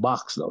out of a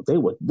box, though.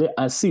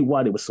 I see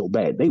why they were so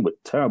bad. They were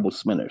terrible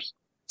spinners.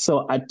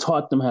 So I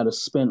taught them how to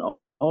spin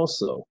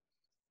also.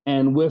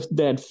 And with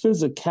that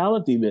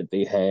physicality that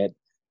they had,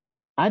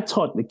 I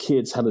taught the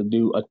kids how to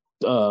do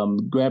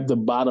grab the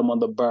bottom of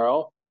the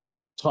barrel,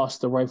 toss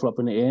the rifle up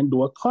in the air, and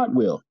do a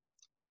cartwheel.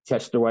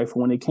 Catch the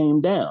rifle when it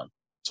came down.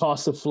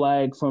 Toss a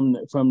flag from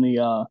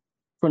the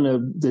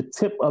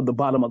tip of the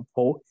bottom of the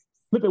pole,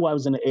 flip it while it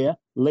was in the air,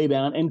 lay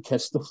down, and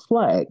catch the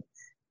flag.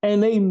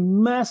 And they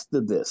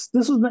mastered this.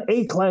 This was an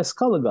A-class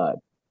color guard.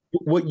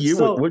 What year?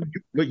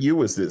 What year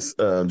was this?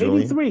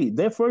 Julian? 83.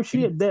 Their first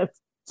year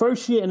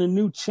in a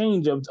new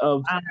change of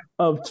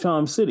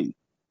Charm City.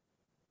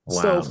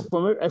 Wow.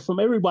 So from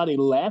everybody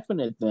laughing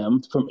at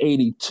them from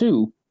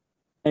 82,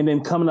 and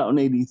then coming out in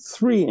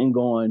 83 and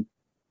going,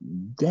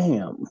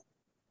 "Damn."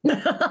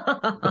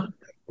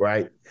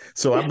 Right.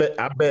 So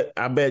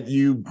I bet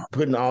you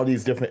putting all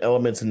these different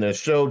elements in the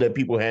show that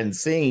people hadn't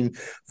seen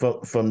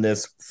from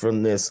this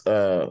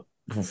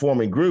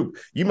performing group.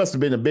 You must have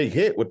been a big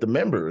hit with the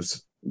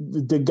members.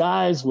 The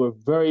guys were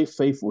very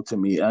faithful to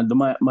me. And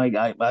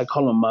I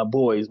call them my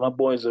boys. My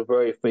boys are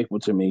very faithful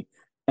to me.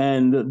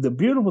 And the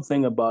beautiful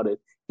thing about it,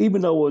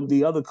 even though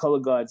the other color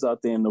guards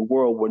out there in the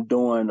world were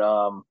doing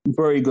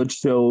very good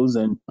shows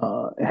and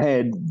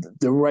had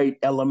the right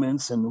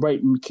elements and right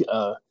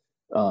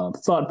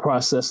thought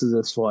processes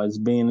as far as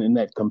being in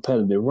that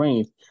competitive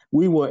range,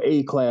 we were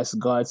A-class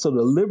guards. So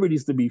the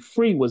liberties to be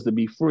free was to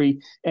be free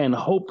and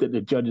hope that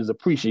the judges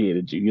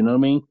appreciated you. You know what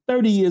I mean?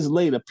 30 years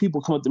later, people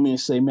come up to me and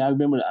say, man, I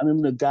remember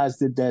the guys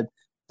did that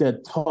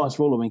toss,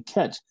 roll up, and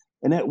catch.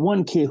 And that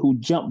one kid who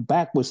jumped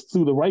backwards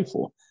threw the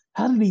rifle.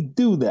 How did he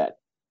do that?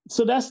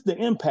 So that's the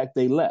impact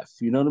they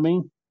left. You know what I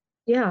mean?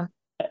 Yeah.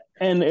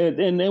 And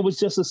it was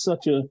just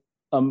such a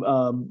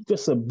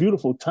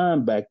beautiful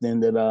time back then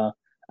that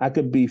I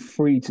could be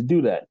free to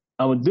do that.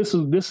 This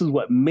is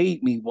what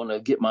made me want to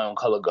get my own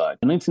color guard.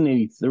 In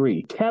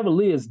 1983,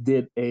 Cavaliers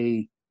did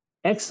a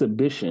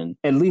exhibition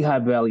at Lehigh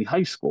Valley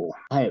High School.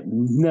 I had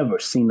never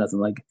seen nothing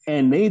like it.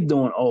 And they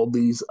doing all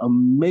these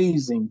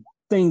amazing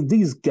things.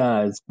 These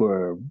guys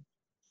were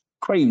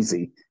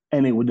crazy,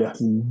 and they were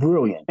just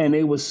brilliant. And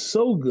they were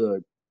so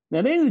good.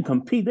 Now, they didn't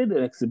compete. They did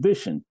an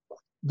exhibition.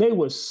 They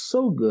were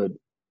so good.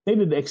 They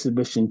did the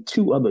exhibition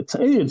 2 other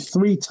times. They did it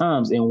 3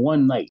 times in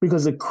one night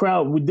because the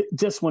crowd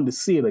just wanted to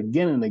see it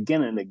again and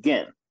again and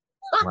again.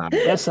 Wow.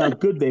 That's how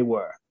good they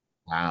were.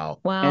 Wow.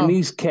 And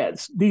these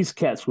cats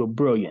were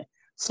brilliant.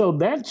 So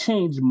that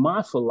changed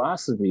my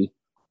philosophy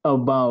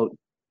about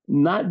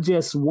not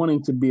just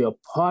wanting to be a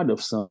part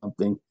of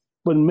something,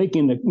 but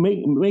making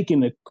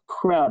the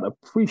crowd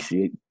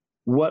appreciate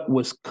what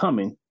was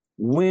coming,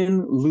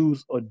 win,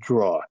 lose, or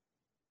draw.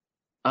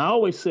 I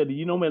always said,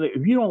 man,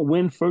 if you don't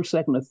win first,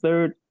 second, or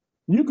third,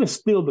 you can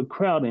steal the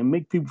crowd and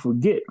make people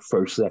forget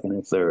first, second,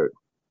 and third.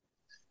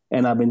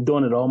 And I've been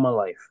doing it all my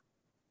life.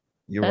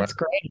 That's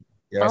great.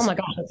 Yes. Oh my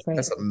gosh, that's great.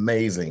 That's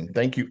amazing.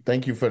 Thank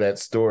you for that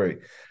story.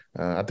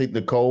 I think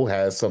Nicole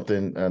has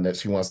something that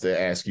she wants to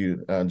ask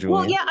you, Julian.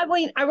 Well, yeah,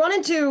 I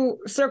wanted to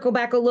circle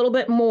back a little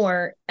bit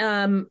more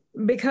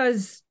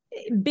because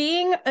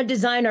being a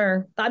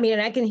designer, I mean,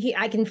 I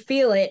can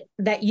feel it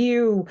that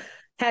you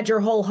had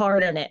your whole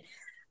heart in it.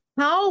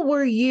 How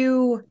were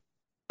you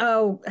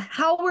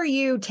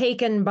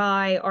taken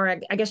by, or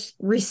I guess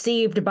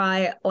received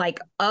by, like,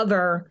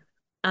 other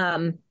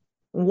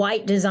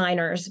white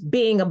designers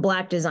being a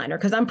Black designer?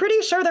 Because I'm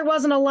pretty sure there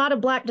wasn't a lot of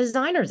Black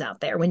designers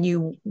out there when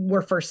you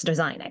were first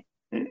designing.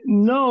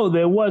 No,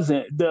 there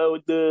wasn't.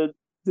 The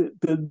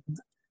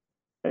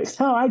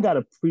how I got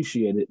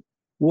appreciated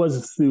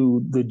was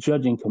through the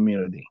judging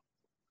community.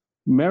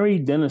 Mary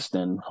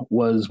Denniston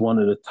was one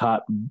of the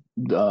top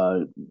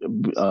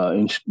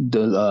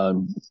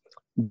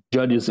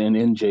judges in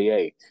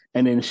NJA,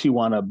 and then she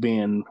wound up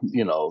being,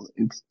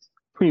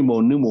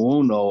 primo numero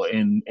uno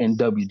in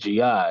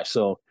WGI.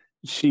 So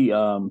she,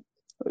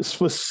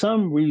 for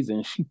some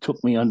reason, she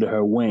took me under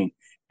her wing,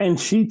 and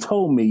she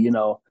told me,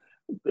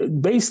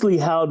 basically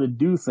how to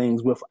do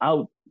things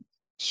without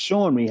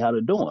showing me how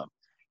to do them.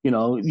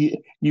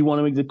 You want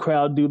to make the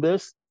crowd do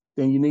this,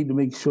 then you need to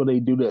make sure they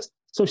do this.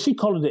 So she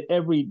called it a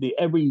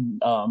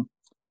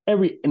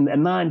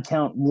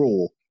 9-count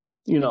rule.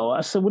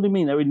 I said, what do you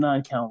mean every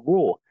 9-count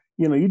rule?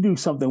 You do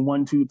something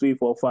 1, 2, 3,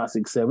 4, 5,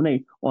 6, 7,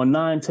 8. On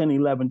 9, 10,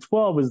 11,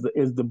 12 is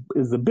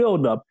the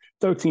build up.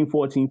 13,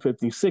 14,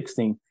 15,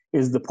 16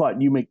 is the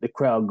part you make the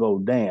crowd go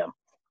damn.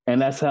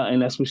 And that's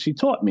what she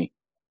taught me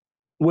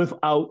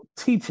without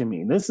teaching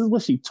me. This is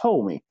what she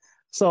told me.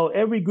 So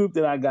every group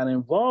that I got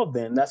involved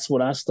in, that's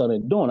what I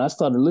started doing. I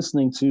started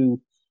listening to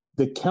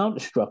the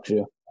count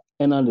structure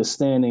and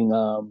understanding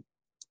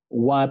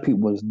why people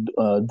was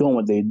doing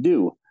what they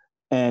do.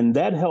 And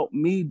that helped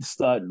me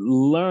start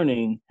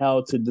learning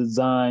how to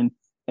design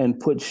and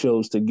put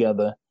shows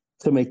together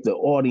to make the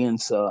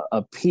audience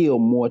appeal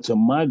more to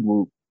my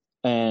group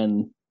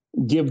and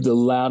give the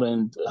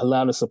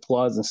loudest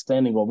applause and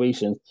standing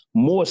ovations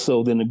more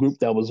so than the group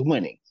that was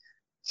winning.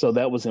 So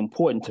that was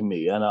important to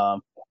me. And I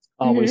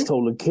always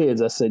told the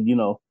kids, I said,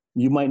 you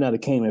might not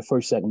have came in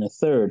first, second, and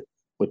third,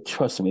 but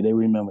trust me, they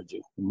remembered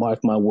you.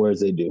 Mark my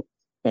words, they do.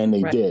 And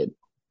they did.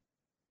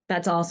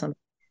 That's awesome.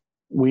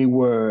 We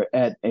were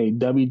at a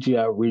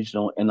WGI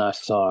regional, and I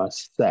saw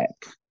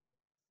Sack,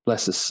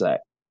 Blessed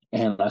Sack,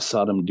 and I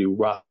saw them do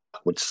Rock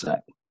with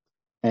Sack.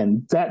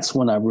 And that's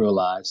when I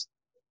realized,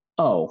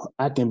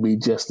 I can be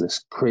just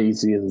as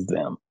crazy as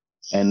them.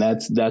 And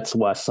that's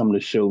why some of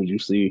the shows you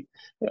see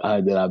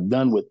that I've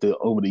done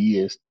over the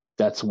years,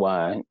 that's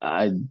why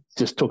I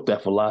just took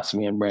that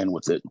philosophy and ran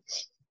with it.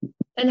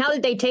 And how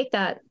did they take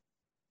that?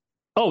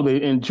 Oh,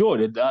 they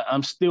enjoyed it.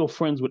 I'm still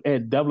friends with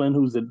Ed Devlin,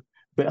 who's the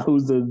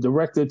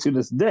director to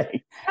this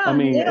day. Oh,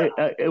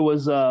 it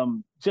was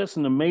just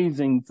an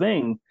amazing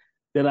thing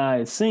that I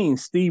had seen.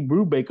 Steve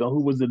Brubaker,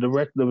 who was the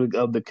director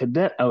of the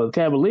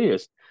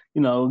Cavaliers,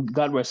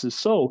 God rest his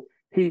soul.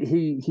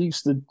 He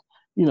used to,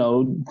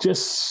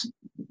 just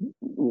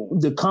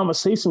the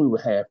conversation we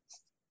would have,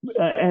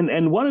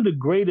 and one of the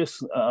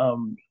greatest,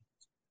 oh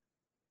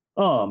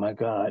my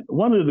God,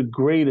 one of the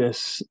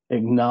greatest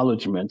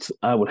acknowledgments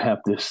I would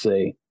have to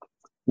say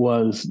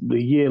was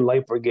the year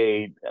Light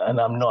Brigade, and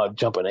I'm not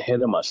jumping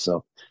ahead of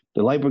myself.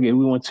 The Light Brigade,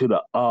 we went to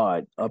the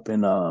Odd up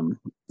in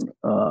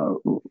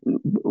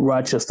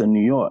Rochester,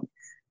 New York,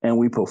 and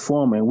we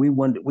performed. And we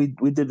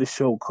did a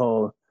show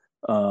called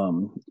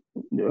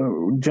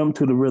Jump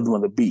to the Rhythm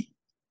of the Beat.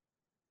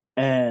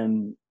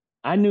 And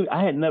I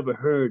had never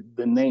heard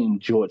the name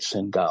George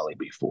Sengali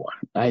before.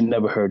 I had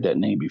never heard that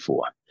name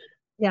before.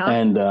 Yeah.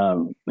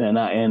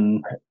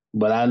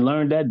 But I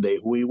learned that day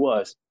who he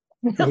was.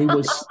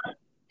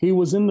 He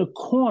was in the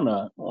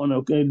corner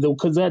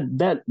because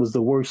that was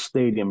the worst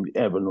stadium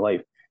ever in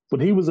life.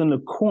 But he was in the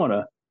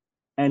corner,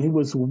 and he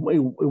was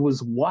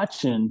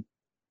watching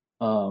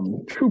a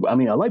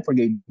Light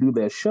Brigade do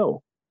their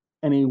show,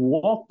 and he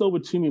walked over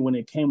to me when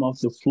it came off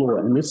the floor,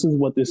 and this is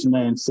what this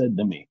man said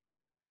to me.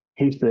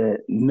 He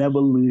said, "Never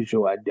lose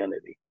your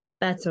identity.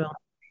 That's all.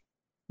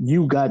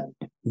 You got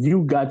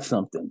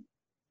something,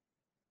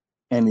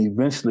 and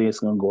eventually it's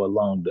going to go a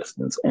long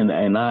distance." And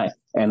I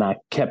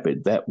kept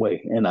it that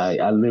way, and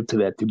I live to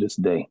that to this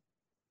day.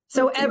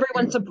 So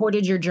everyone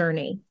supported your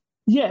journey.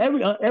 Yeah,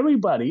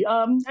 everybody.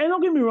 And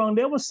don't get me wrong,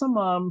 there was some.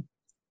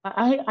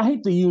 I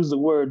hate to use the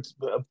words.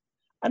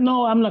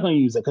 No, I'm not going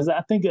to use it because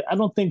I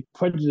don't think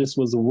prejudice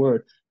was a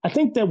word. I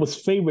think there was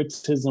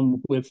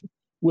favoritism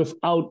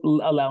without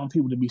allowing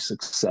people to be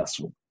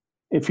successful,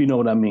 if you know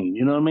what I mean.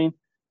 You know what I mean?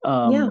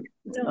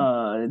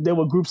 There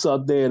were groups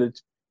out there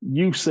that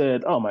you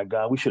said, "Oh my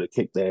God, we should have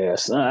kicked their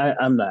ass."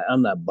 I'm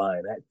not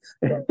buying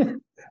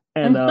that.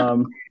 And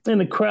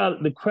the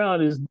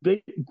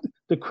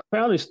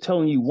crowd is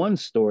telling you one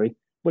story,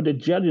 but the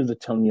judges are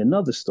telling you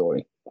another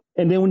story.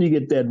 And then when you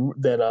get that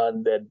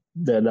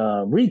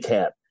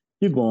recap,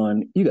 you're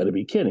going, "You got to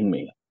be kidding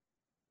me."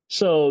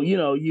 So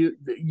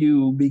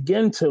you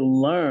begin to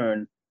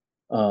learn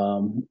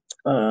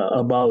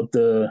about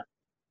the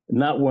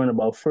not worrying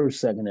about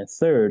first, second, and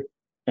third,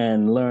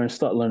 and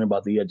start learning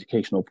about the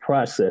educational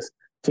process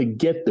to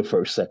get the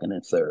first, second,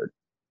 and third.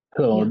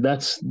 So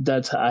that's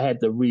how I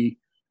had to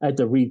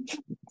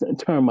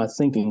turn my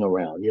thinking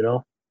around,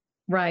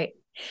 Right.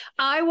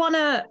 I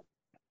wanna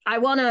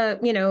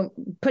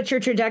put your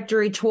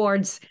trajectory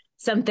towards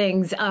some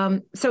things.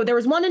 So there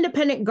was one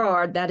independent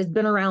guard that has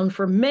been around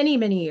for many,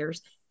 many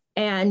years,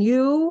 and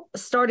you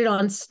started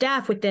on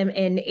staff with them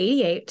in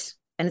 '88,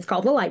 and it's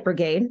called the Light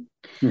Brigade.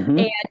 Mm-hmm.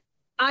 And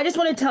I just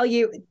want to tell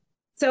you,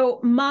 so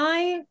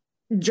my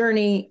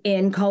journey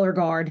in color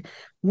guard,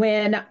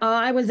 when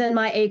I was in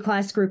my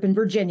A-class group in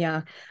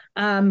Virginia,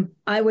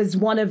 I was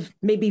one of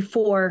maybe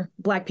 4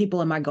 Black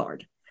people in my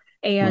guard.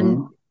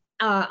 And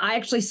I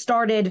actually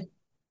started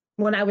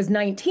when I was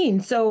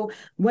 19. So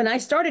when I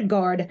started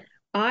guard,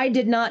 I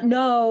did not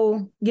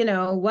know,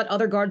 what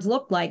other guards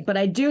looked like. But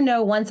I do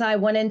know once I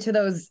went into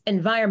those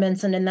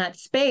environments and in that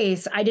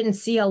space, I didn't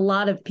see a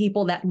lot of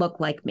people that looked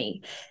like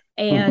me.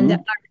 And I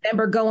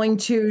remember going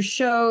to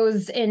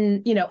shows up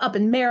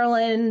in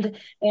Maryland,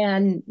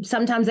 and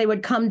sometimes they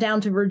would come down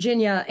to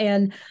Virginia,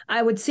 and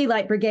I would see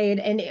Light Brigade,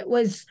 and it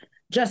was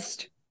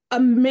just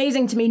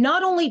amazing to me,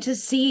 not only to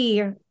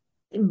see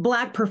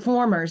Black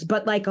performers,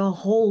 but like a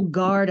whole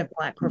guard of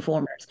Black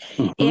performers.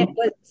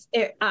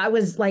 I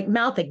was like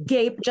mouth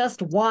agape,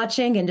 just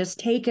watching and just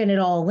taking it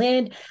all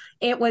in.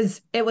 It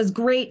was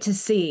great to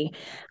see.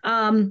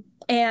 And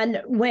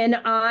when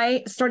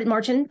I started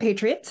marching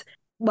Patriots,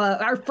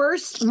 my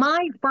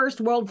first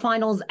World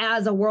Finals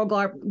as a World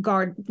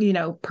Guard,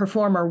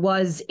 performer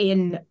was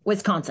in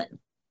Wisconsin.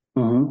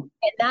 And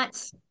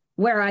that's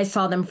where I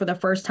saw them for the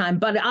first time.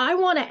 But I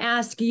want to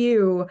ask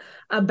you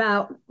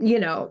about,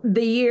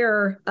 the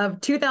year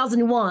of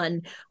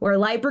 2001, where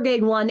Light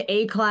Brigade won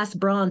A-class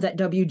bronze at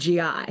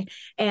WGI.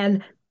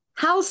 And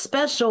how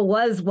special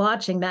was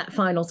watching that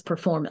finals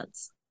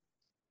performance?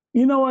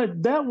 You know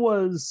what? That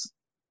was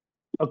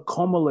a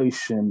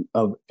culmination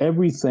of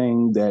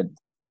everything that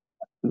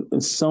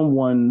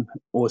someone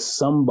or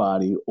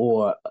somebody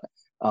or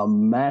a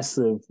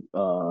massive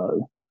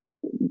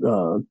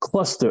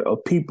cluster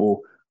of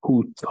people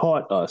who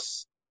taught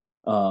us,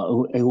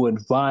 who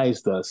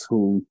advised us,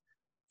 who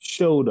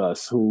showed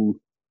us, who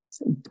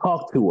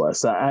talked to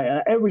us.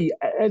 Every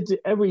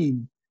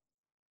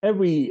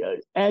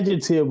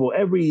adjective or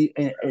every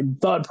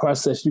thought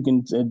process you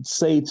can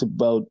say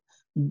about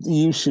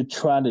you should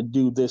try to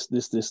do this,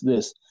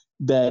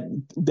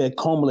 that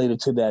culminated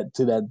to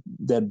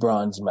that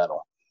bronze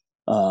medal.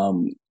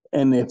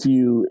 And if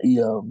you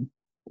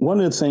one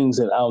of the things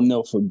that I'll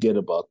never forget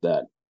about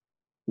that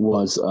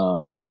was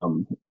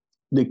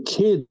the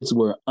kids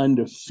were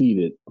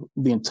undefeated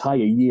the entire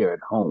year at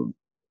home.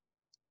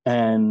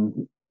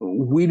 And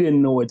we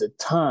didn't know at the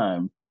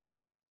time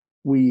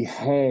we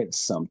had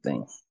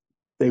something.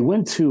 They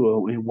went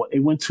to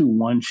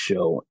one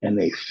show and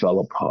they fell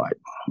apart.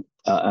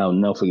 I'll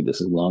never forget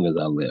this as long as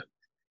I live.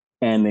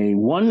 And they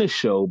won the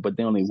show, but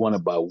they only won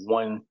about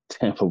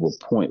 1/10 of a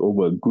point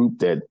over a group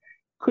that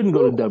couldn't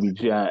go to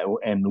WGI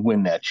and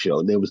win that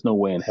show. There was no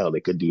way in hell they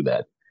could do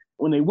that.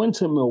 When they went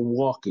to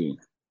Milwaukee,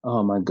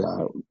 oh my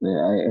God,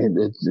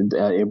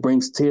 it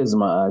brings tears in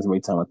my eyes every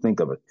time I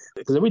think of it.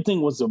 Because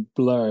everything was a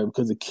blur,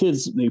 because the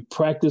kids, they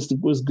practiced,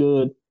 it was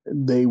good.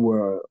 They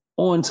were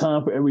on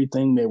time for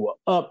everything. They were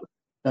up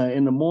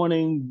in the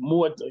morning,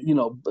 more,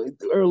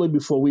 early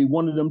before we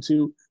wanted them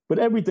to, but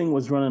everything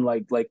was running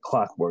like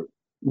clockwork.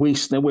 We're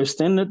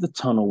standing at the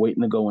tunnel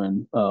waiting to go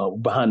in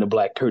behind the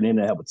black curtain. They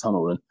didn't have a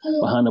tunnel in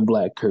behind the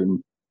black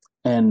curtain,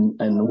 and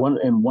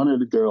one of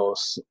the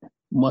girls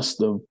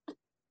must have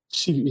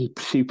she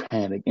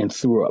panicked and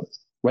threw up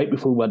right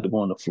before we were about to go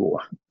on the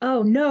floor.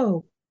 Oh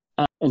no!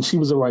 And she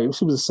was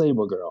a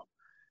Sabre girl,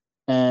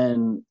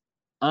 and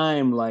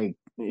I'm like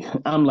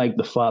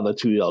the father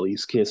to all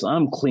these kids. So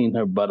I'm cleaning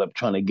her butt up,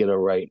 trying to get her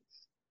right,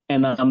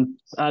 and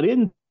I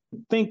didn't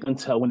think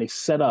until when they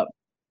set up.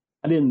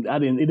 It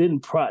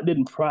didn't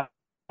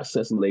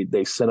process, and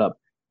they set up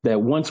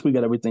that once we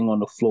got everything on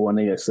the floor and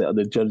they said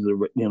the judges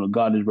are,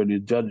 God is ready,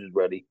 the judge is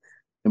ready,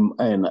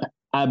 and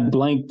I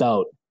blanked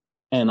out,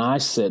 and I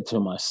said to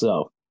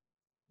myself,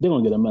 they're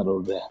gonna get a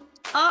medal there.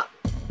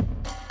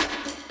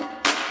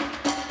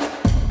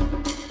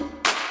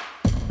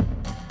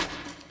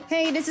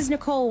 Hey, this is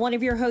Nicole, one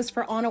of your hosts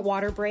for On a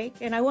Water Break,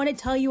 and I want to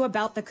tell you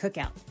about the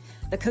Cookout.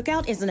 The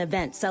Cookout is an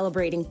event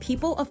celebrating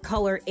people of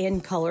color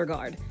in Color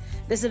Guard.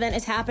 This event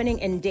is happening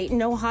in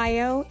Dayton,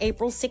 Ohio,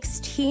 April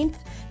 16th,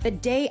 the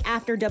day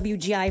after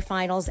WGI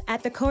Finals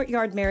at the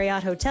Courtyard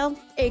Marriott Hotel,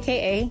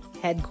 aka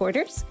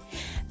headquarters.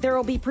 There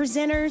will be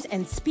presenters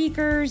and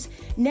speakers,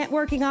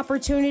 networking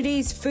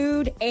opportunities,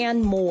 food,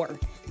 and more.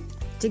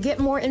 To get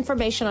more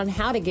information on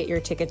how to get your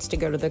tickets to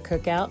go to the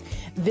Cookout,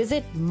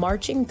 visit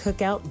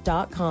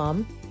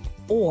marchingcookout.com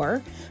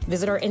or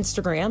visit our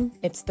Instagram,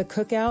 it's the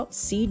Cookout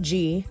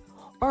CG,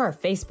 or our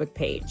Facebook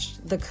page,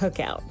 The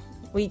Cookout.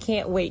 We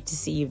can't wait to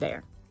see you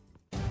there.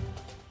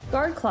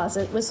 Guard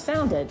Closet was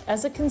founded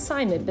as a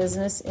consignment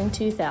business in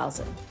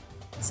 2000.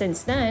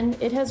 Since then,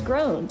 it has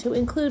grown to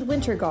include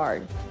winter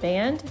guard,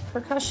 band,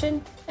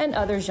 percussion, and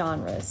other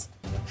genres.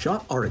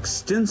 Shop our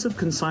extensive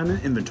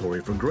consignment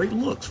inventory for great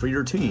looks for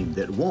your team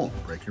that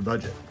won't break your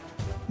budget.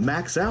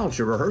 Max out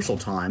your rehearsal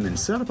time and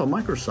set up a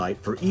microsite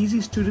for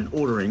easy student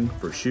ordering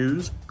for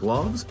shoes,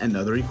 gloves, and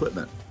other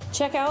equipment.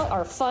 Check out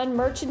our fun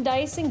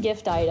merchandise and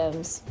gift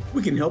items.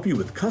 We can help you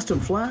with custom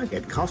flag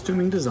and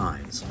costuming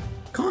designs.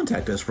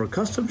 Contact us for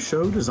custom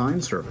show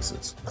design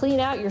services.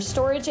 Clean out your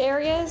storage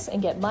areas and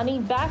get money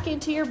back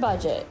into your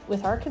budget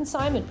with our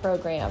consignment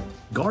program.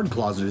 Guard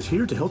Closet is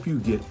here to help you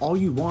get all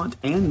you want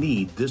and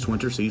need this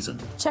winter season.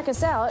 Check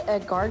us out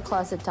at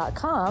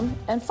guardcloset.com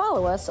and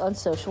follow us on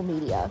social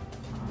media.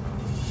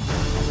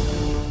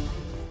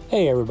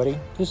 Hey everybody,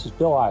 this is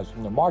Bill Ives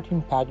from the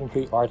Marching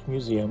Pageantry Arts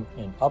Museum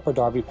in Upper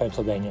Darby,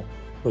 Pennsylvania,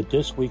 with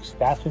this week's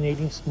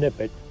fascinating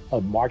snippet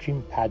of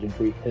marching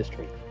pageantry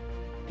history.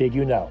 Did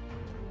you know?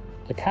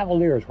 The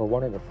Cavaliers were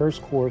one of the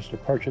first corps to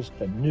purchase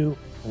the new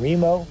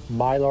Remo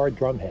Mylar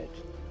drumheads.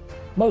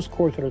 Most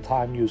corps at the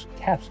time used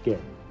calfskin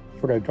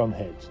for their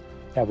drumheads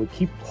that would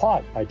keep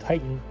taut by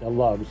tightening the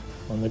lugs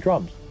on the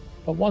drums.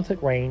 But once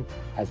it rained,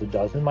 as it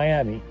does in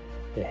Miami,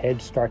 the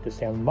heads start to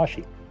sound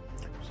mushy.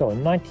 So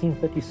in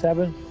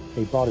 1957,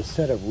 they bought a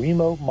set of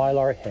Remo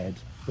Mylar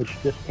heads, which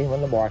just came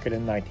on the market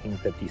in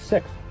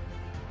 1956.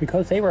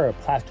 Because they were a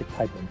plastic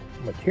type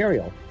of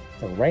material,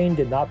 the rain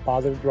did not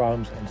bother the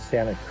drums and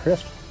sounded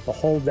crisp the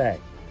whole day.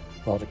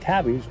 Well, the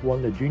Cabbies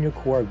won the Junior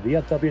Corps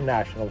VFW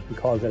Nationals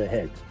because of the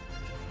heads.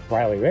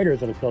 Riley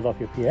Raiders of the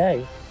Philadelphia PA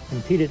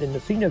competed in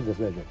the senior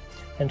division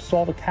and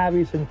saw the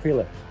Cabbies in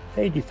prelims.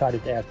 They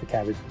decided to ask the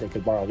Cabbies if they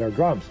could borrow their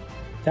drums.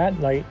 That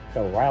night,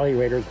 the Riley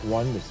Raiders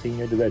won the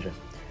senior division.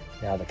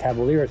 Now, the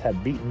Cavaliers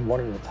had beaten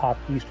one of the top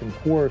Eastern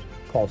corps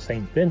called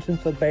St.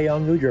 Vincent's of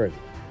Bayonne, New Jersey.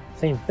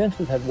 St.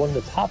 Vincent's had won the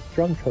top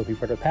drum trophy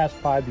for the past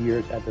 5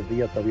 years at the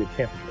VFW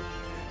Championships,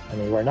 and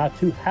they were not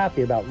too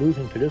happy about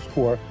losing to this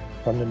corps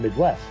from the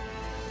Midwest.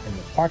 In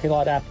the parking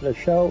lot after the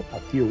show, a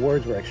few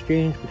words were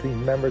exchanged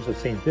between members of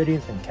St.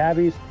 Vincent's and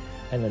Cabbies,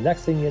 and the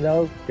next thing you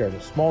know, there's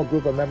a small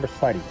group of members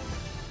fighting.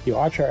 The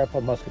Archer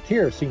Upper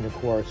Musketeers Senior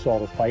Corps saw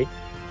the fight.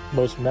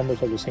 Most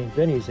members of the St.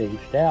 Vinny's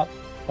aged out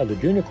of the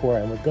Junior Corps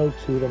and would go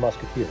to the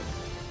Musketeers.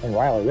 And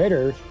Riley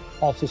Raiders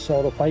also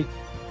saw the fight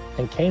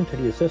and came to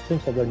the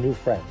assistance of their new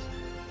friends.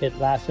 It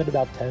lasted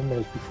about 10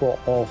 minutes before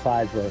all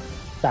sides were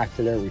back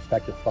to their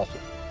respective buses.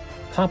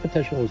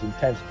 Competition was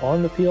intense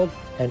on the field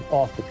and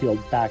off the field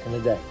back in the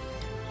day.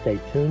 Stay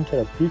tuned to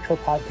the future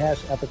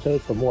podcast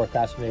episodes for more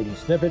fascinating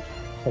snippets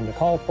from the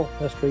colorful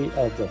history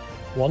of the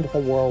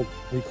wonderful world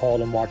we call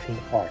the marching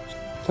arts.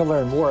 To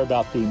learn more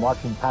about the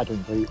Marching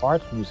Pageantry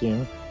Arts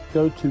Museum,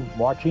 go to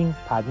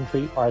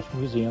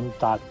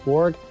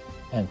marchingpageantryartsmuseum.org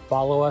and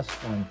follow us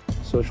on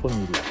social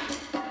media.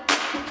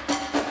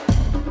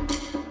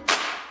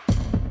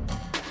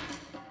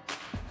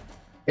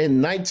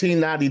 In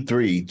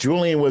 1993,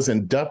 Julian was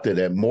inducted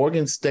at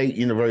Morgan State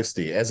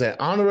University as an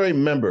honorary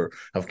member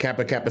of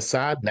Kappa Kappa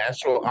Psi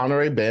National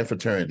Honorary Band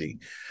Fraternity.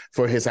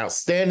 for his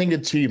outstanding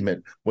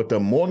achievement with the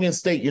Morgan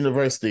State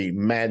University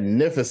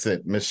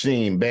Magnificent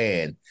Machine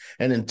Band,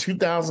 and in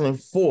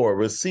 2004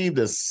 received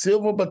a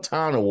Silver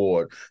Baton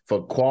Award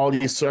for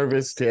quality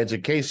service to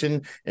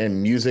education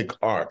and music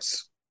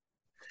arts.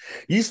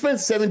 You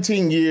spent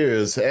 17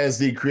 years as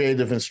the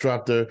creative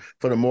instructor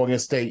for the Morgan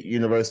State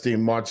University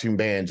Marching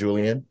Band,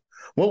 Julian.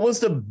 What was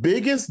the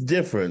biggest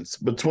difference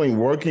between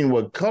working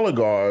with color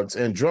guards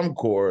and drum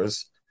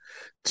corps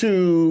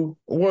to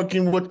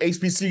working with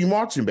HBCU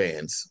marching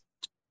bands?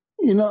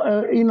 You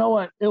know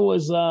what? It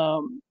was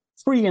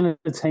free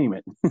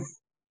entertainment.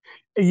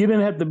 You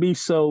didn't have to be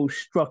so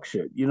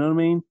structured. You know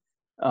what I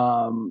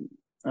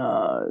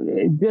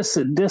mean? Just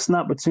an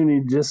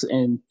opportunity,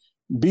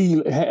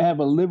 have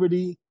a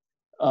liberty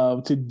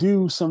to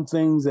do some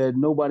things that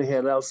nobody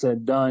else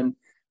had done,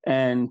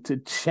 and to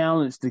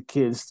challenge the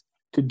kids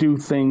to do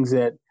things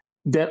that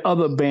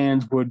other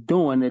bands were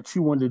doing, that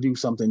you wanted to do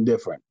something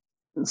different.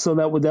 So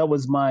that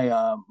was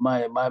my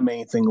my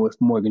main thing with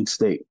Morgan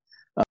State.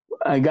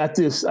 I got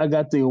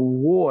the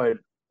award,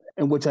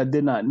 in which I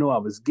did not know I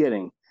was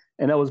getting,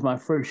 and that was my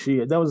first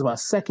year. That was my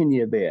second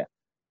year there,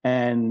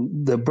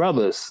 and the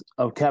brothers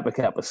of Kappa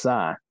Kappa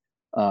Psi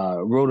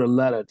wrote a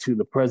letter to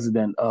the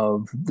president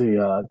of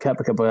the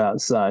Kappa Kappa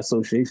Psi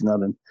Association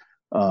out in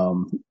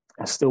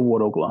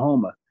Stillwater,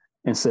 Oklahoma,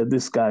 and said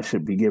this guy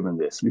should be given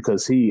this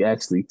because he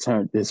actually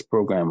turned this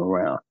program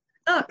around.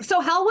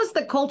 So how was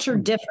the culture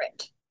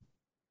different?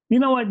 You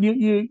know what?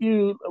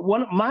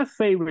 One of my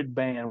favorite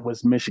band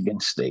was Michigan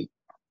State.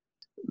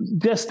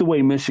 Just the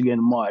way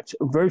Michigan marched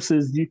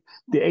versus the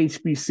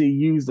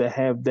HBCUs that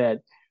have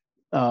that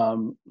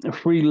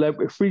free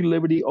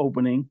liberty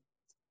opening,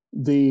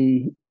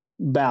 the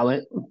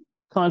ballot,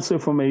 concert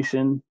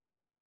formation,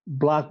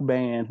 block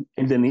band,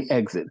 and then the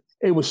exit.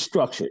 It was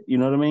structured. You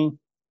know what I mean?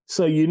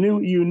 So you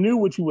knew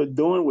what you were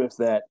doing with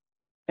that,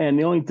 and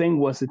the only thing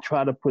was to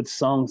try to put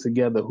songs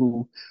together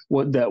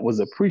what that was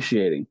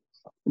appreciating.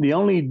 The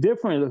only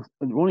difference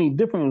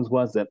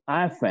was that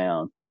I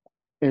found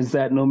is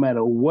that no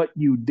matter what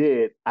you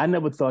did, I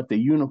never thought the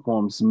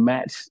uniforms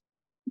matched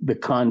the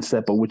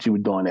concept of what you were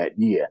doing that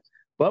year.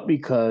 But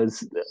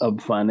because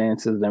of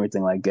finances and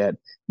everything like that,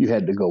 you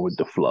had to go with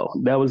the flow.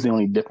 That was the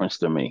only difference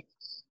to me.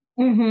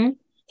 Mm-hmm.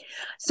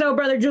 So,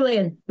 Brother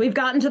Julian, we've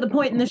gotten to the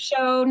point in the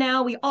show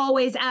now. We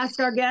always ask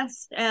our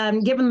guests,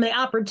 give them the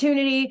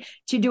opportunity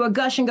to do a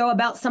gush and go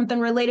about something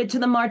related to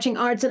the marching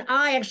arts. And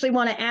I actually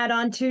want to add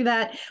on to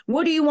that.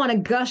 What do you want to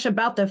gush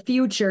about the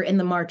future in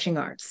the marching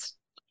arts?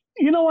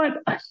 You know what?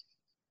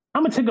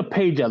 I'm going to take a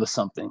page out of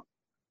something.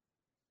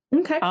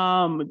 Okay.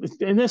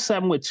 And this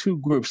happened with two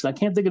groups. I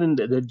can't think of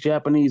the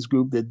Japanese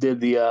group that did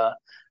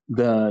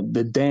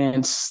the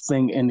dance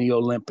thing in the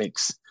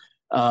Olympics.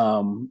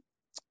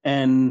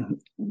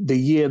 And the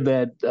year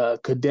that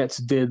cadets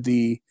did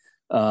the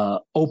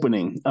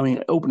opening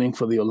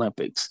for the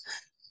Olympics.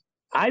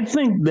 I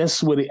think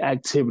that's where the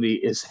activity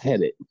is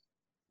headed.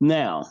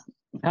 Now,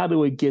 how do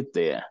we get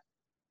there?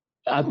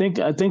 I think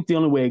the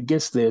only way it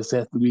gets there is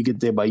that we get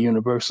there by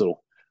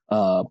universal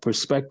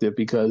perspective,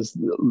 because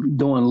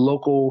doing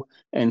local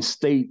and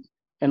state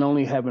and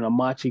only having a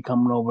machi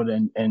coming over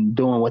and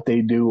doing what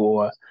they do,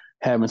 or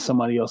having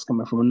somebody else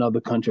coming from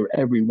another country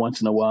every once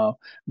in a while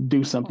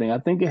do something. I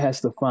think it has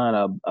to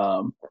find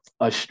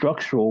a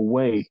structural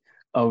way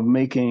of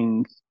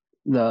making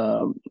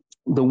the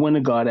Winter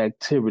Guard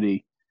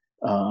activity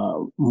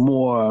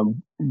more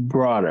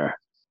broader.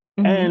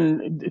 Mm-hmm.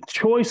 And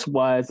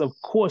choice-wise, of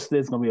course,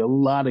 there's going to be a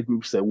lot of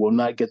groups that will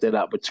not get that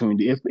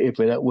opportunity, if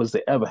it was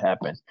to ever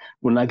happen,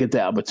 will not get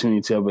the opportunity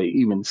to ever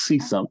even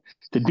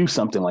to do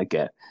something like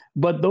that.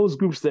 But those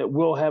groups that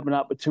will have an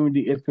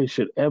opportunity, if it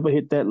should ever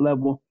hit that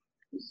level,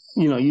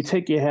 you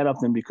take your hat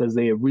off them, because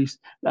they have reached.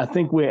 I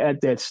think we're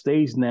at that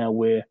stage now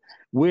where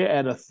we're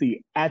at a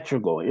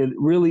theatrical. It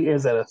really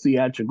is at a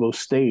theatrical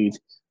stage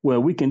where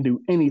we can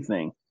do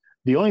anything.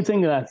 The only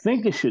thing that I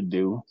think it should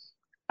do,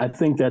 I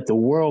think that the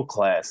world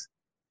class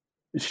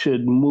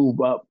should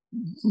move up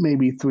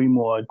maybe 3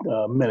 more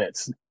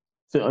minutes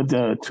to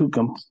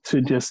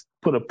just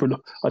put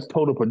a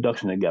total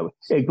production together.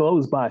 It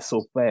goes by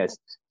so fast.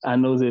 I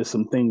know there's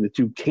some things that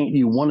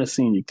you want to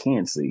see and you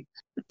can't see.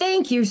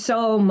 Thank you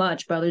so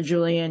much, Brother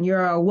Julian.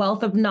 You're a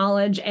wealth of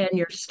knowledge, and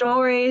your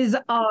stories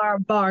are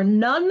bar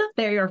none.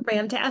 They're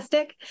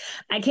fantastic.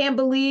 I can't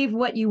believe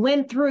what you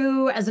went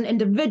through as an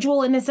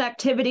individual in this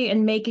activity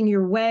and making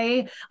your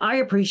way. I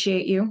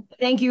appreciate you.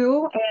 Thank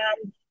you.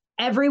 And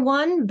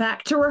everyone,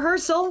 back to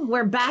rehearsal.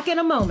 We're back in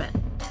a moment.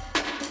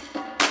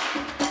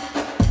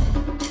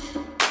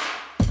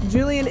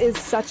 Julian is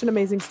such an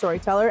amazing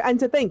storyteller, and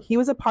to think he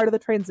was a part of the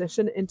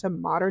transition into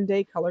modern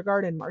day color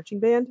guard and marching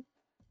band.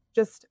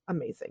 Just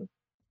amazing.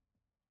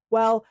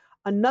 Well,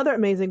 another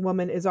amazing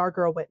woman is our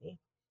girl, Whitney.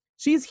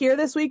 She's here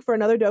this week for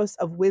another dose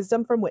of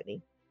wisdom from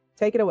Whitney.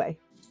 Take it away.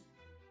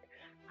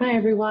 Hi,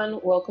 everyone.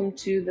 Welcome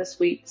to this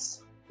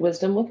week's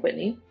Wisdom with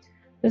Whitney.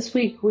 This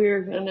week,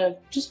 we're going to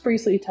just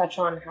briefly touch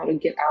on how to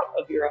get out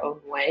of your own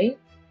way.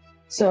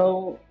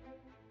 So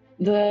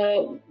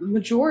the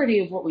majority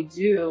of what we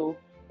do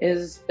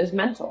is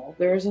mental.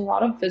 There's a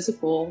lot of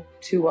physical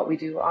to what we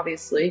do,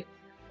 obviously,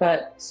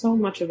 but so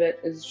much of it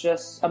is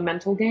just a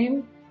mental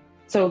game.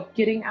 So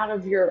getting out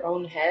of your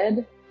own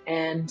head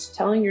and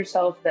telling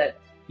yourself that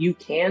you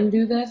can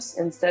do this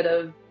instead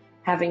of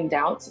having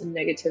doubts and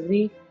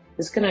negativity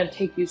is going to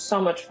take you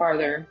so much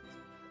farther.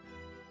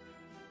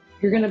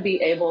 You're going to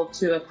be able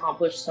to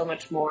accomplish so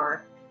much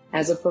more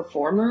as a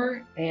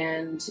performer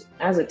and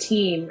as a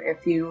team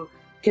if you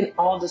can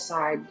all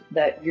decide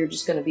that you're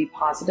just going to be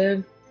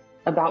positive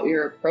about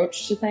your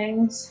approach to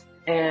things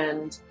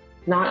and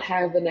not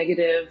have a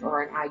negative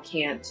or an I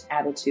can't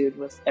attitude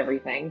with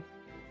everything.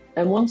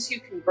 And once you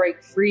can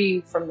break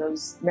free from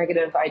those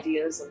negative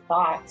ideas and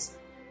thoughts,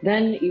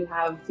 then you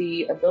have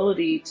the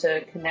ability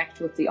to connect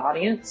with the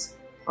audience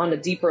on a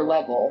deeper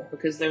level,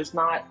 because there's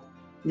not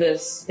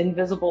this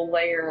invisible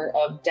layer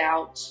of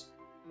doubt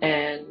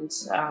and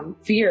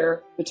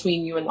fear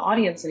between you and the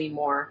audience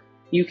anymore.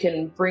 You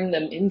can bring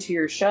them into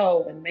your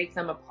show and make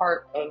them a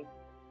part of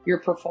your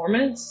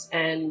performance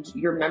and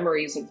your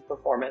memories of the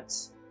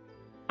performance.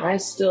 I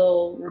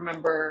still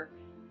remember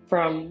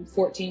from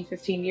 14,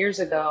 15 years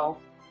ago,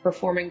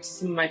 performing to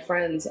some of my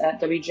friends at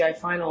WGI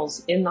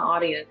finals in the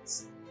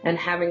audience and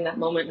having that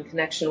moment and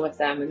connection with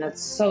them. And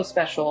that's so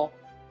special,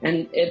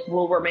 and it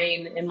will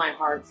remain in my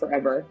heart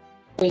forever.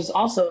 It was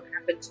also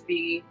happened to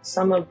be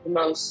some of the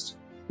most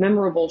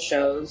memorable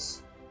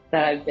shows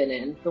that I've been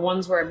in, the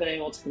ones where I've been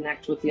able to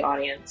connect with the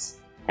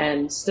audience.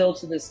 And still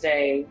to this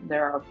day,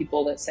 there are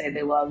people that say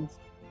they love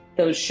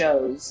those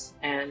shows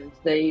and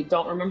they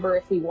don't remember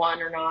if we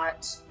won or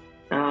not.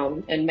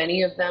 And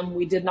many of them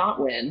we did not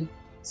win.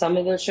 Some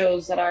of the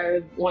shows that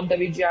I won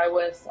WGI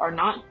with are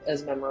not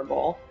as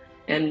memorable,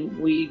 and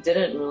we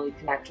didn't really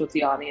connect with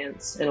the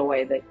audience in a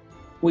way that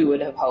we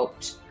would have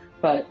hoped.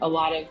 But a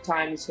lot of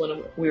times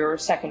when we were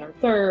second or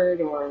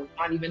third, or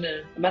not even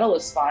a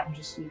medalist spot,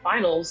 just in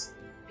finals,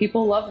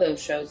 people love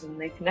those shows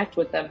and they connect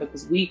with them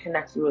because we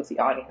connected with the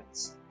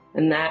audience.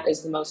 And that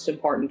is the most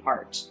important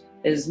part,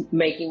 is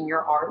making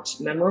your art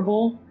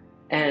memorable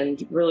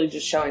and really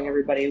just showing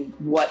everybody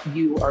what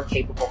you are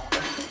capable of.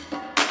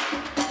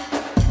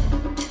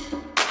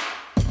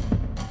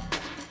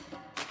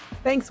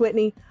 Thanks,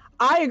 Whitney.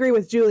 I agree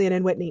with Julian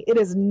and Whitney. It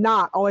is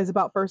not always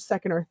about first,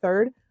 second, or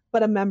third,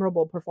 but a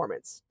memorable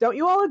performance. Don't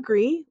you all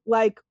agree?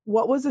 Like,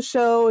 what was a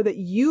show that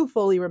you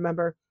fully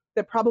remember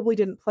that probably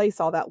didn't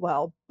place all that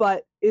well,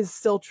 but is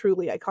still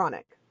truly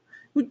iconic?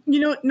 You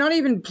know, not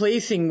even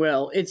placing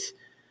well. It's,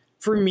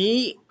 for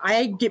me,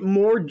 I get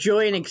more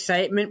joy and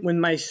excitement when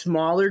my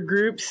smaller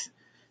groups,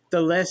 the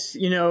less,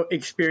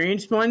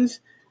 experienced ones,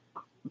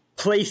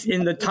 place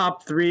in the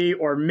top 3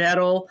 or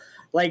medal.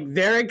 Like,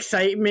 their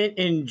excitement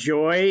and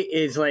joy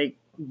is like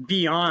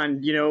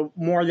beyond,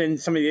 more than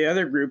some of the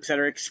other groups that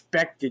are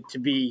expected to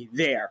be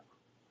there.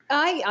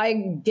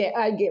 I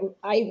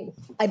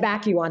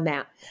back you on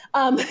that.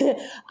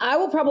 I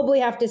will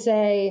probably have to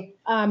say,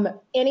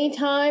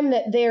 anytime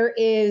that there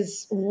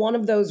is one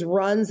of those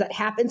runs that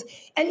happens,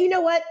 and you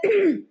know what,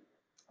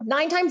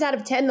 9 times out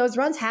of 10, those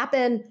runs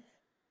happen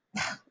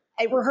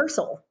at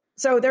rehearsal.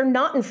 So they're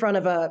not in front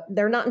of a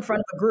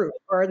group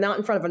or not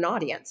in front of an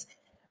audience.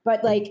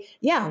 But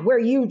where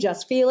you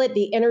just feel it,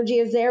 the energy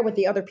is there with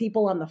the other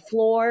people on the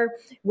floor.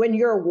 When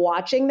you're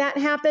watching that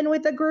happen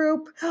with a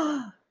group,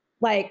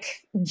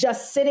 like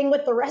just sitting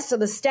with the rest of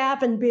the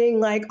staff and being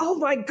like, oh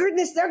my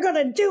goodness, they're going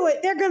to do it.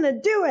 They're going to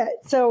do it.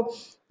 So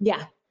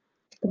yeah,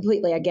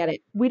 completely. I get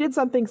it. We did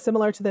something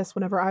similar to this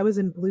whenever I was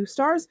in Blue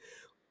Stars.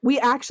 We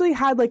actually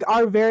had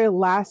our very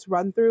last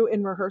run through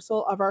in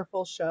rehearsal of our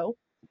full show.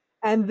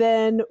 And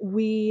then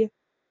we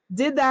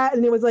did that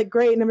and it was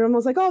great. And everyone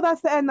was like, oh, that's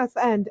the end. That's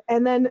the end.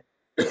 And then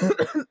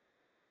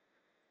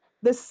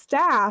the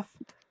staff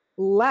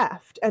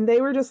left and they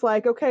were just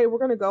like, okay, we're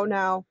going to go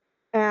now.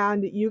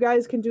 And you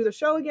guys can do the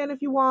show again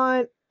if you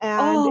want.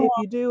 And if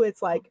you do, it's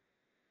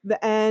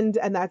the end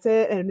and that's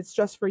it. And it's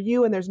just for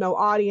you and there's no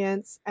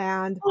audience.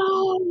 And,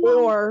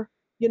 or,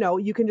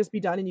 you can just be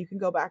done and you can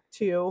go back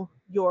to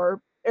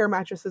your air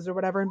mattresses or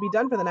whatever and be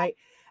done for the night.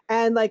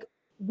 And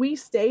we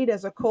stayed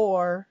as a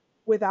core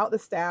without the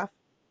staff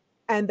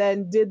and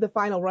then did the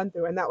final run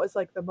through. And that was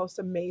the most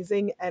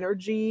amazing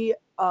energy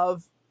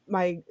of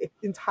my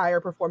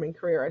entire performing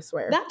career, I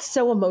swear. That's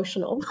so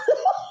emotional.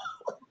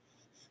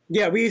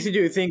 Yeah, we used to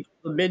do a thing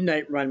called the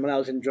midnight run when I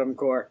was in drum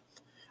corps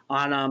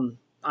on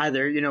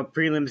either,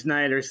 prelims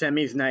night or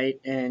semis night.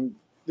 And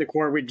the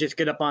corps would just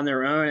get up on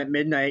their own at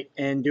midnight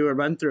and do a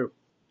run through.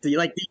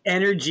 The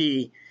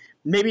energy,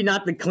 maybe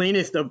not the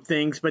cleanest of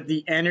things, but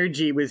the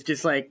energy was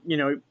just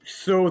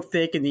so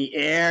thick in the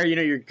air,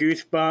 your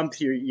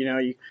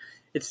goosebumps,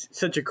 it's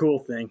such a cool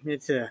thing.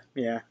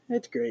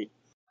 It's great.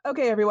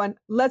 Okay, everyone,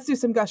 let's do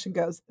some gush and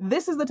goes.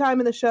 This is the time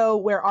in the show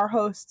where our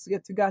hosts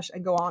get to gush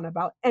and go on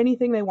about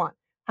anything they want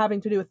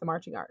having to do with the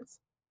marching arts.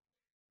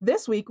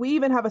 This week, we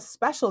even have a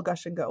special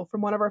gush and go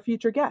from one of our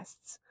future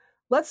guests.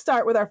 Let's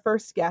start with our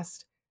first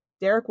guest,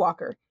 Derek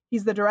Walker.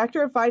 He's the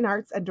Director of Fine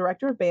Arts and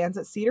Director of Bands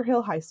at Cedar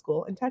Hill High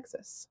School in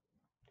Texas.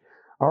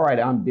 All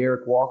right, I'm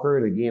Derek Walker,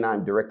 and again,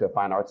 I'm Director of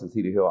Fine Arts in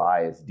Cedar Hill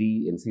ISD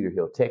in Cedar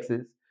Hill,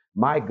 Texas.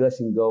 My gush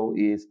and go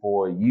is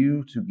for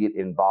you to get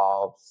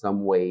involved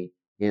some way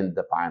in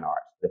the fine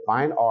arts. The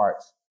fine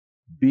arts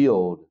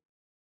build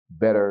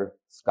better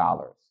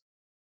scholars.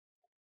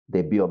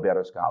 They build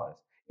better scholars.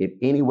 If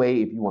you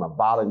want to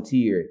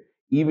volunteer,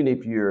 even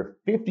if you're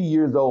 50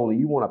 years old and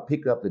you want to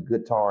pick up the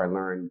guitar and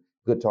learn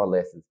guitar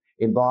lessons,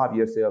 involve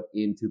yourself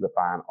into the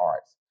fine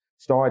arts.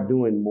 Start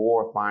doing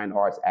more fine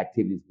arts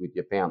activities with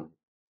your family.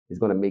 It's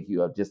going to make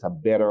you just a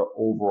better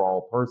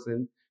overall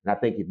person. And I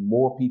think if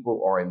more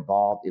people are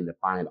involved in the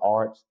fine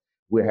arts,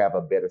 we'll have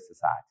a better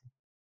society.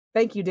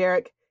 Thank you,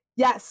 Derek.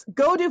 Yes,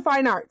 go do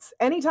fine arts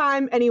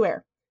anytime,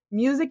 anywhere.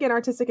 Music and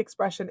artistic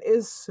expression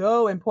is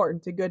so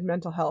important to good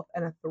mental health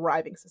and a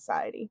thriving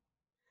society.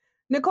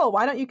 Nicole,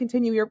 why don't you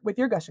continue with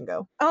your gush and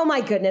go? Oh my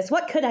goodness,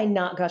 what could I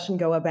not gush and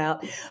go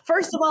about?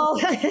 First of all,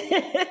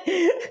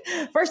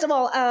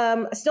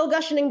 still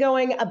gushing and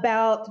going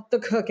about the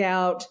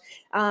cookout.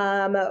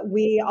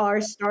 We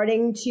are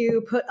starting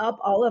to put up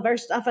all of our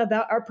stuff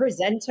about our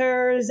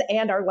presenters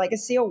and our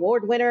Legacy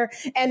Award winner.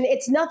 And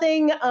it's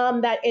nothing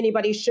that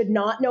anybody should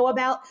not know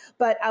about,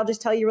 but I'll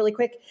just tell you really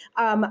quick.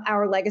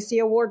 Our Legacy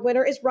Award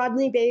winner is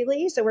Rodney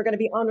Bailey, so we're going to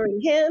be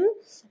honoring him.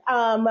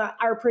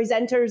 Our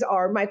presenters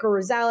are Michael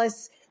Rosales,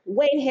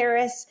 Wayne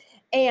Harris,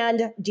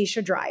 and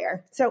Deisha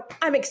Dreyer. So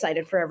I'm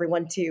excited for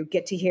everyone to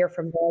get to hear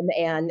from them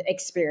and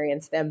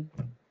experience them.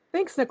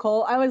 Thanks,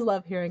 Nicole. I always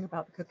love hearing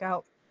about the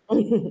cookout.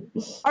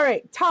 All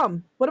right,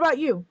 Thom, what about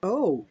you?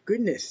 Oh,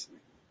 goodness.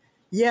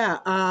 Yeah,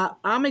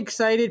 I'm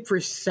excited for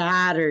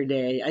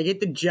Saturday. I get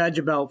to judge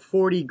about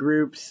 40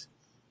 groups,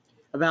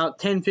 about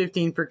 10,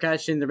 15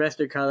 percussion, the rest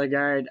are color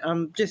guard.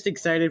 I'm just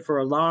excited for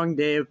a long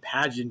day of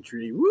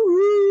pageantry.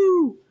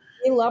 Woo-hoo!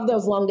 We love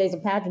those long days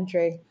of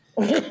pageantry.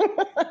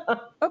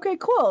 Okay,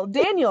 cool.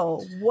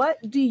 Daniel, what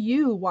do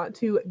you want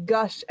to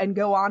gush and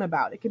go on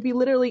about? It could be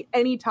literally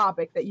any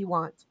topic that you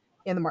want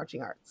in the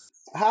marching arts.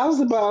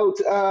 How's about,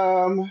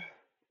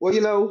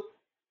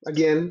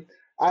 again,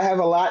 I have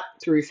a lot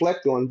to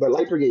reflect on, but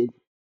Light Brigade,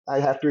 I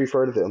have to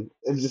refer to them.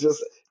 It's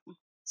just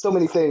so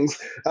many things.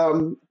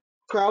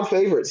 Crowd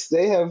favorites,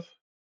 they have,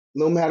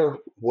 no matter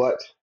what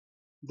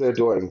they're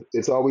doing,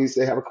 it's always,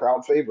 they have a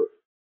crowd favorite.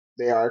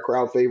 They are a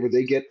crowd favorite.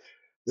 They get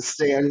the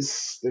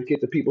stands, they get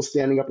the people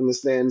standing up in the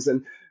stands,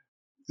 and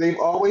they've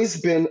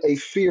always been a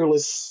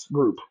fearless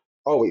group,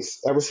 always,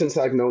 ever since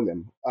I've known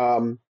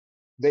them.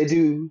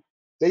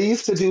 They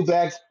used to do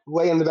back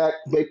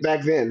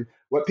then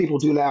what people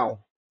do now,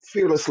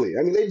 fearlessly.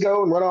 I mean, they'd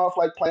go and run off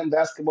like playing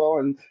basketball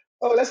and,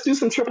 let's do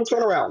some triple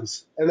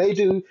turnarounds. And they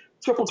do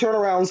triple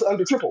turnarounds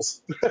under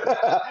triples.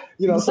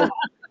 So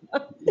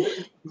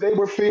they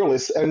were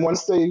fearless. And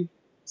once they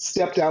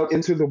stepped out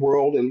into the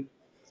world and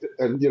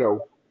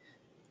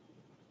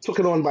took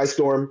it on by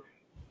storm,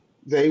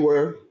 they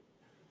were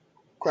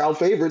crowd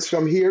favorites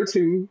from here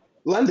to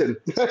London.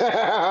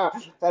 Had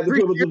the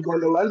privilege of going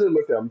to London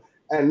with them.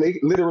 And they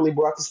literally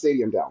brought the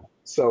stadium down.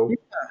 So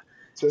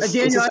it's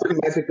a certain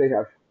magic they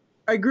have.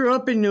 I grew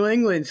up in New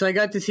England, so I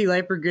got to see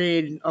Light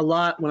Brigade a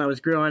lot when I was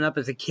growing up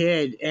as a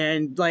kid.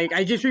 And,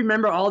 I just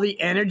remember all the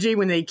energy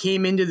when they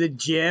came into the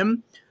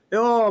gym.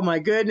 Oh, my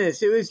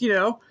goodness. It was,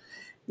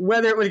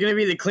 whether it was going to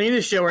be the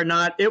cleanest show or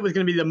not, it was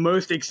going to be the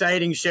most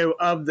exciting show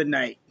of the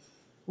night.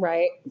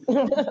 Right.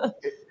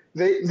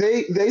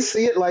 They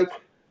see it like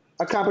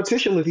a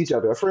competition with each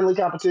other, a friendly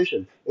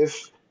competition.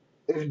 If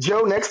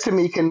Joe next to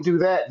me can do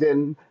that,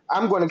 then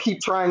I'm going to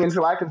keep trying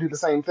until I can do the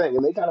same thing.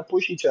 And they kind of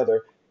push each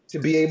other to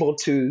be able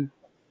to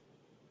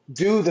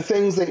do the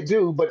things they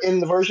do, but in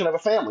the version of a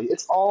family.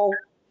 It's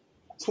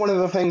one of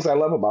the things I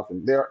love about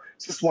them. They're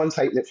just one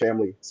tight-knit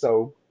family.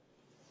 So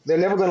they're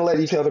never going to let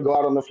each other go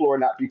out on the floor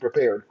and not be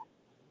prepared.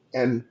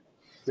 And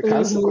the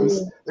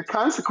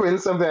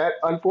consequence of that,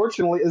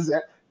 unfortunately, is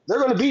that they're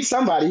going to beat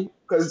somebody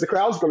because the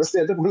crowd's going to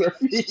stand up on their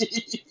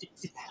feet.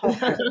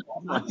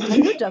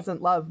 Who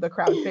doesn't love the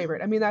crowd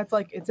favorite? I mean, that's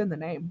it's in the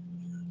name.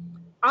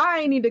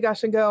 I need to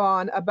gush and go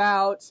on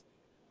about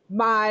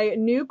my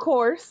new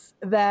course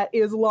that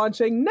is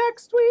launching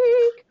next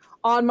week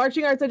on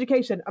marching arts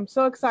education. I'm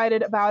so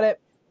excited about it.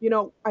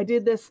 I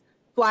did this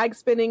flag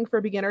spinning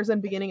for beginners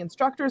and beginning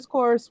instructors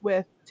course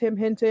with Tim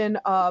Hinton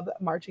of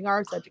Marching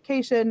Arts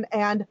Education,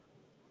 and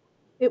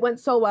it went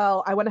so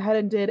well. I went ahead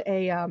and did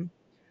a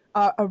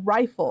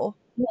rifle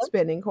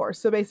spinning course.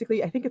 So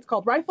basically, I think it's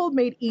called Rifle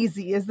Made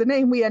Easy is the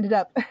name we ended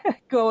up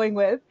going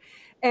with.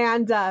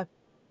 And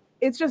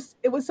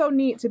it was so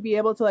neat to be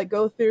able to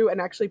go through and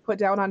actually put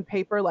down on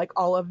paper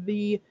all of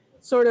the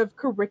sort of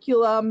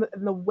curriculum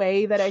and the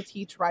way that I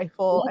teach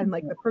rifle and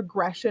the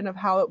progression of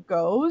how it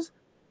goes,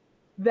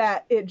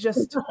 that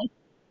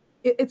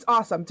it's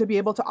awesome to be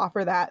able to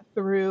offer that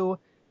through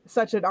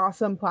such an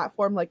awesome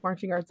platform like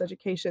Marching Arts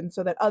Education,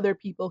 so that other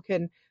people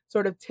can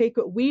sort of take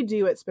what we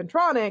do at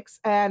Spintronics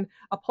and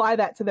apply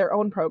that to their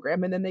own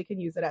program. And then they can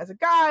use it as a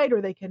guide,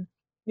 or they can,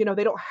 they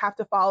don't have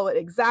to follow it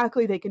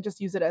exactly. They can just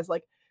use it as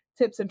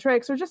tips and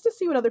tricks, or just to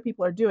see what other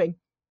people are doing.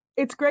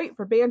 it's great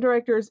for band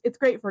directors. It's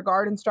great for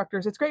guard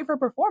instructors. It's great for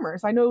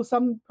performers. I know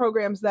some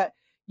programs that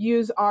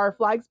use our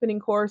flag spinning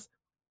course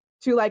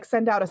to like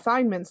send out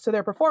assignments to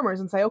their performers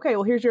and say, okay,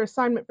 well, here's your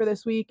assignment for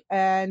this week.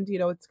 And, you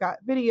know, it's got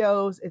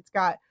videos, it's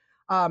got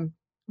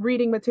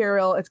reading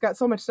material. It's got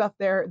so much stuff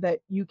there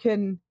that you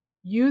can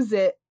use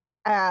it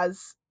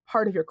as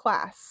part of your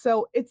class.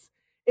 So it's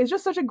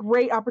just such a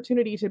great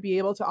opportunity to be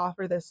able to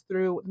offer this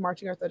through the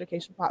Marching Arts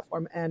Education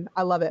platform. And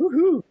I love it.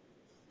 Woo-hoo.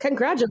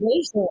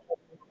 Congratulations.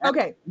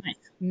 Okay. Nice.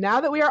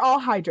 Now that we are all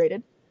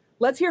hydrated,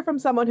 let's hear from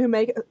someone who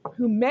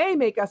may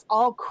make us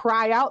all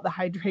cry out the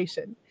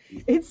hydration.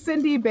 It's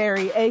Cindy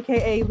Berry,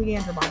 aka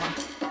Leander Mama,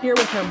 here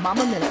with her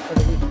Mama Minute for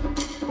the week.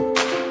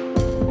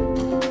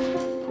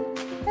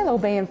 Hello,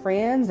 band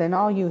friends, and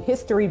all you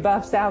history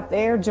buffs out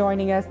there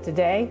joining us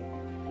today.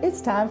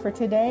 It's time for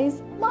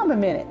today's Mama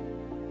Minute.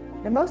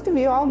 Now, most of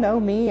you all know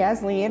me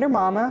as Leander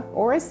Mama,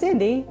 or as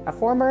Cindy, a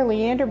former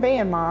Leander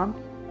band mom.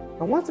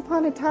 But once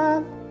upon a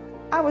time,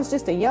 I was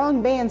just a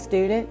young band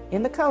student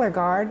in the color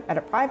guard at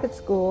a private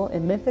school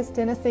in Memphis,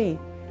 Tennessee.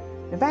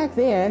 And back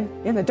then,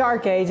 in the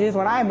dark ages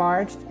when I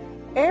marched,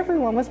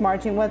 everyone was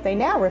marching what they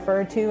now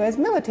refer to as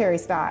military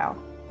style.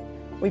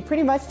 We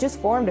pretty much just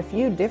formed a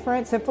few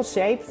different simple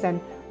shapes and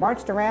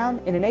marched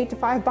around in an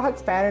 8-to-5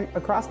 box pattern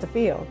across the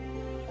field.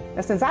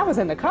 Now, since I was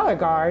in the color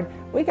guard,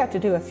 we got to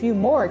do a few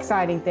more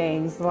exciting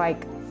things,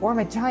 like form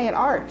a giant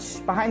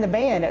arch behind the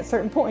band at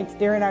certain points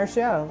during our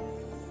show.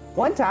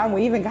 One time,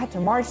 we even got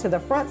to march to the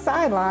front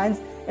sidelines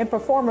and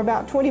perform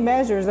about 20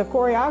 measures of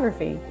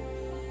choreography.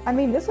 I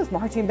mean, this was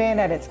marching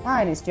band at its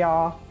finest,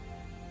 y'all.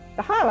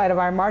 The highlight of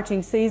our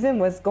marching season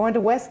was going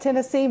to West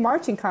Tennessee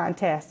marching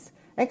contests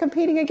and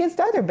competing against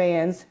other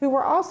bands who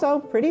were also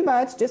pretty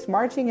much just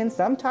marching in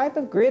some type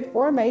of grid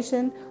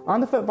formation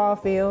on the football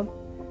field.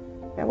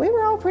 And we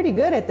were all pretty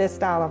good at this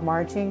style of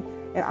marching,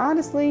 and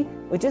honestly,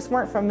 we just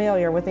weren't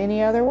familiar with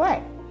any other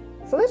way.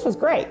 So this was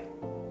great.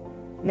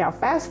 Now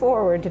fast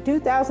forward to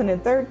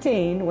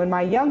 2013, when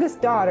my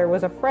youngest daughter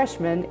was a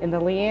freshman in the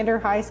Leander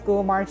High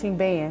School marching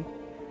band.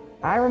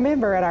 I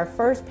remember at our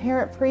first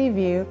parent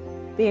preview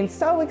being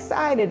so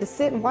excited to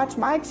sit and watch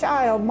my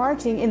child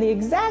marching in the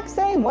exact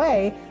same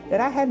way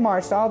that I had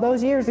marched all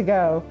those years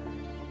ago.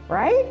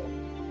 Right?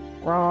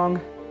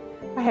 Wrong.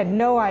 I had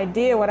no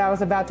idea what I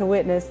was about to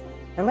witness,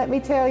 and let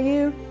me tell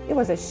you, it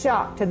was a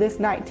shock to this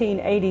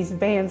 1980s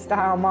band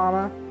style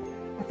mama.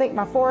 I think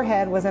my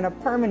forehead was in a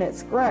permanent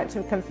scrunch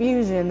of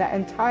confusion that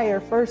entire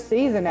first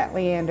season at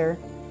Leander,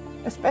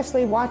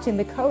 especially watching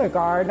the color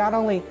guard not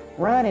only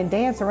run and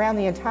dance around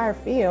the entire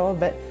field,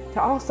 but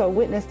to also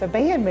witness the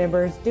band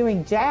members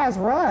doing jazz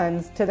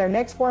runs to their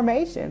next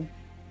formation.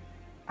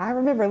 I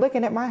remember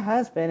looking at my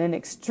husband in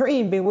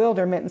extreme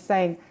bewilderment and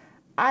saying,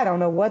 I don't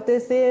know what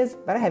this is,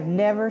 but I have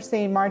never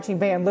seen marching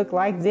band look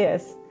like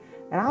this.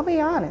 And I'll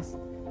be honest,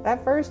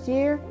 that first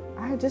year,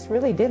 I just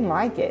really didn't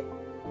like it,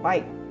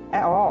 like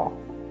at all.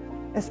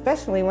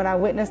 Especially when I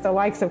witnessed the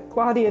likes of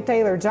Claudia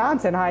Taylor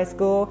Johnson High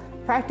School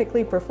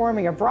practically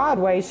performing a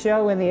Broadway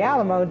show in the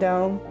Alamo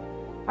Dome.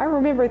 I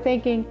remember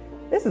thinking,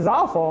 this is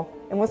awful,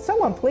 and would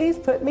someone please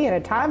put me in a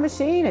time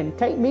machine and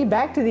take me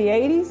back to the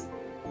 80s?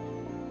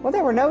 Well,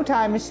 there were no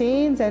time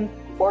machines, and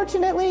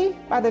fortunately,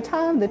 by the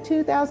time the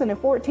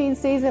 2014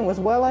 season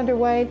was well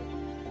underway,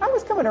 I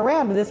was coming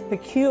around to this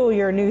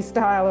peculiar new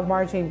style of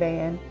marching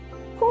band.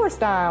 Corps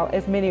style,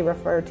 as many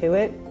refer to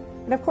it.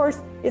 And of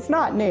course, it's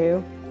not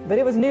new, but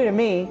it was new to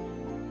me.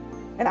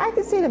 And I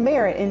could see the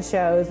merit in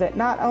shows that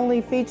not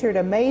only featured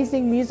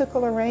amazing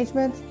musical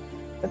arrangements,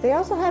 but they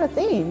also had a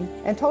theme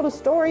and told a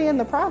story in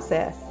the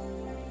process.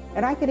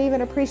 And I could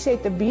even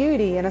appreciate the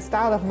beauty in a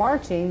style of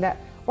marching that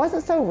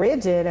wasn't so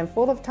rigid and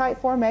full of tight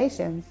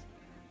formations,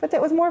 but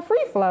that was more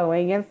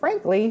free-flowing and,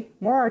 frankly,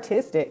 more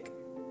artistic.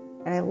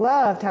 And I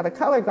loved how the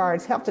color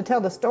guards helped to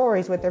tell the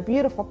stories with their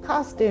beautiful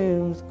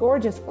costumes,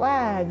 gorgeous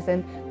flags,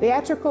 and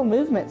theatrical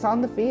movements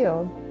on the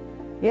field.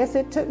 Yes,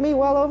 it took me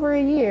well over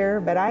a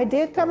year, but I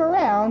did come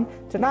around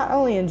to not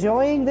only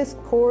enjoying this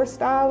core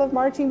style of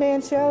marching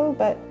band show,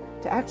 but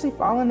to actually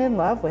falling in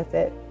love with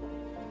it.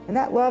 And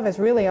that love has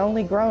really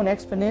only grown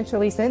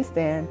exponentially since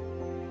then.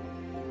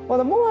 Well,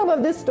 the moral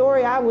of this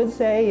story, I would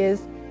say,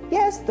 is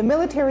yes, the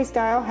military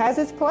style has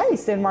its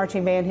place in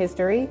marching band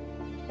history,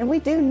 and we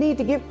do need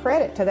to give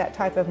credit to that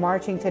type of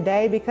marching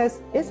today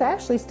because it's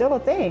actually still a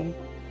thing.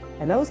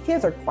 And those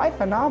kids are quite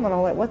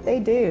phenomenal at what they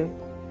do.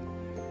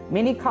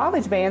 Many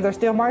college bands are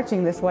still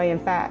marching this way, in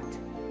fact.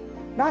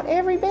 Not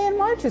every band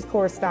marches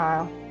corps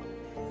style.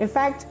 In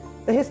fact,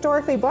 the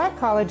historically black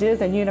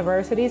colleges and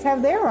universities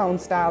have their own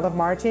style of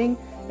marching,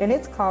 and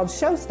it's called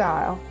show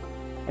style.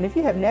 And if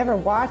you have never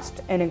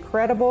watched an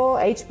incredible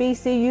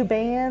HBCU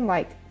band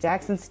like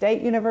Jackson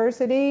State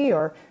University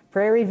or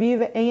Prairie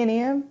View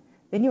A&M,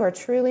 then you are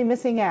truly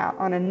missing out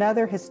on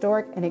another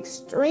historic and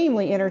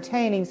extremely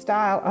entertaining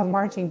style of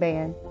marching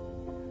band.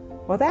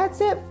 Well, that's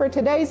it for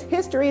today's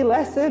history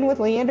lesson with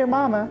Leander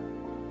Mama.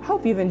 I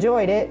hope you've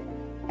enjoyed it,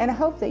 and I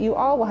hope that you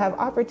all will have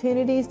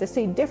opportunities to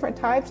see different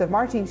types of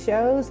marching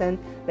shows and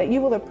that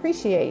you will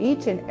appreciate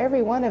each and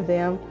every one of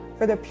them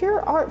for the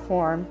pure art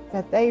form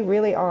that they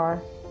really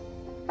are.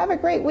 Have a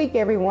great week,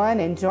 everyone,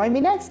 and join me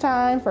next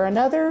time for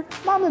another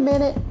Mama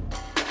Minute.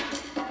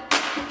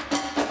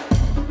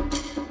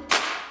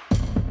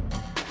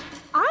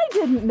 I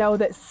didn't know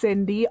that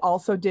Cindy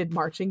also did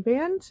marching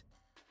band.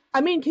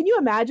 I mean, can you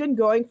imagine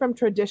going from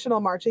traditional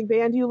marching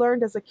band you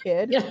learned as a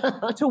kid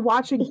to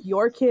watching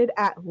your kid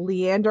at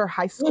Leander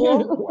High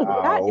School?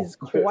 Wow. That is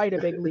quite a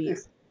big leap.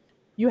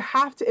 You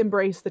have to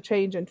embrace the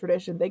change and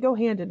tradition. They go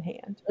hand in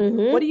hand.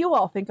 Mm-hmm. What do you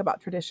all think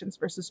about traditions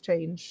versus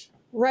change?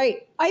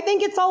 Right. I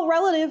think it's all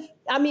relative.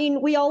 I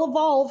mean, we all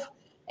evolve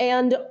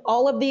and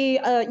all of the,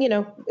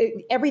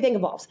 everything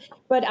evolves.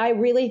 But I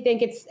really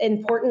think it's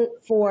important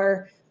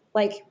for,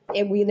 like,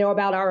 if we know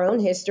about our own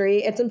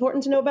history, it's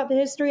important to know about the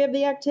history of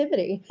the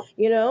activity,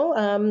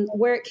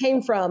 where it came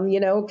from,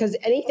 because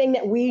anything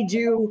that we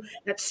do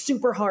that's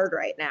super hard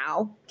right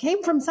now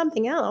came from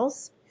something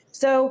else.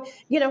 So,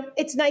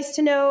 it's nice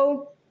to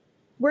know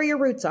where your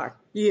roots are.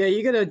 Yeah,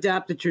 you got to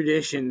adapt the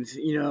traditions,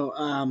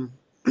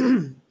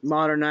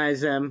 modernize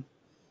them,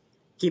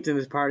 keep them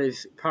as part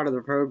of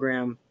the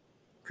program,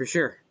 for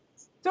sure.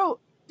 So,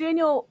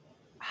 Daniel,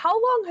 how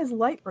long has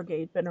Light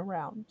Brigade been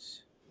around?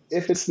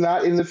 If it's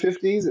not in the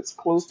 50s, it's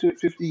close to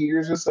 50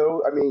 years or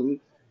so. I mean,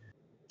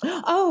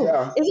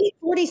 yeah. Is it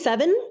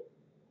 47?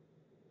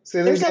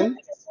 Say that again?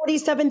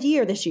 47th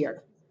year this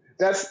year.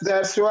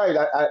 That's right.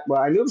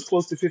 I knew it was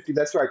close to 50.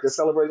 That's right. They're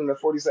celebrating their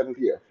 47th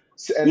year,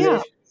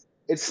 and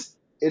it's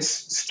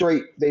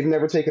straight. They've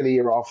never taken a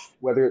year off,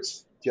 whether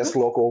it's just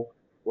local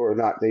or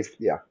not.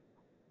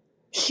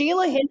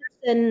 Sheila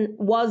Henderson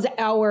was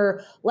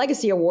our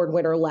Legacy Award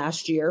winner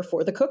last year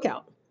for the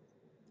Cookout.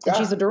 And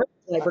she's a director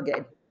of Light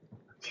Brigade.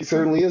 She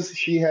certainly is.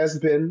 She has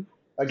been.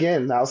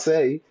 Again, I'll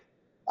say,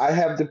 I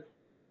have the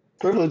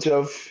privilege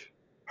of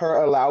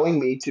her allowing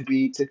me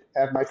to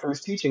have my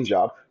first teaching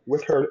job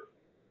with her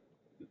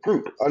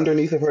group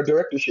underneath of her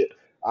directorship.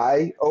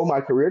 I owe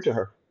my career to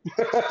her.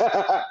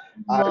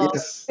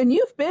 Yes. And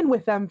you've been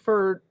with them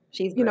for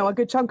a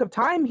good chunk of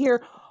time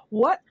here.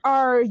 What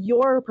are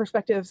your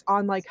perspectives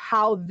on like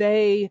how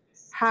they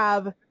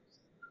have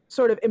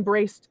sort of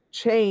embraced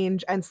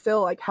change and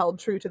still like held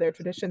true to their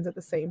traditions at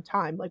the same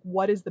time? Like,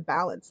 what is the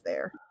balance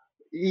there?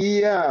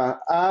 Yeah,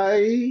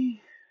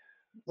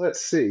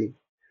 let's see.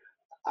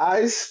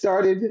 I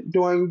started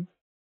doing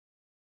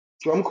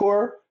drum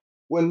corps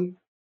when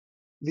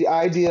the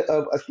idea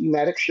of a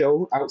thematic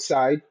show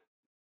outside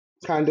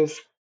kind of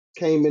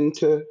came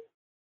into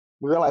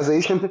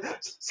realization.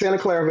 Santa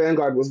Clara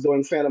Vanguard was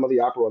doing Phantom of the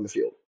Opera on the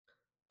field.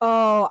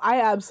 Oh,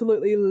 I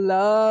absolutely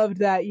loved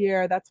that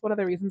year. That's one of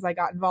the reasons I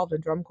got involved in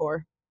drum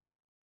corps.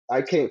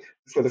 I came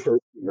for the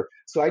first year.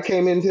 So I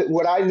came into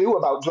what I knew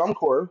about drum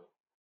corps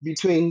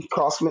between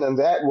Crossman and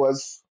that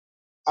was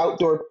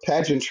outdoor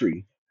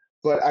pageantry.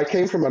 But I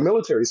came from a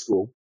military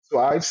school, so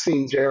I've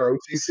seen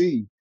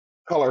JROTC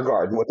color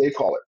guard and what they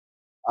call it.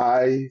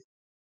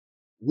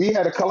 We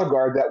had a color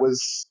guard that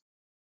was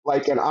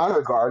like an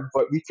honor guard,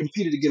 but we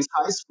competed against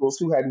high schools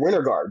who had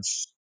winter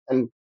guards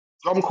and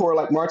drum corps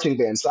like marching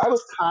bands. So I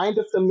was kind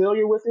of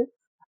familiar with it.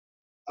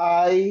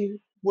 I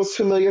was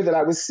familiar that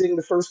I was seeing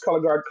the first color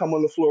guard come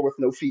on the floor with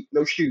no feet,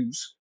 no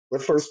shoes,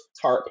 with first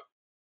tarp.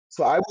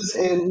 So I was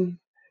in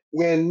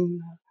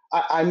when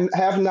I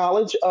have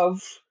knowledge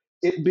of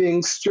it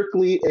being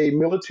strictly a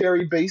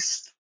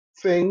military-based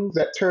thing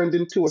that turned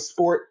into a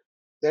sport,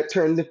 that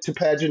turned into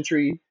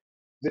pageantry,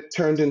 that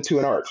turned into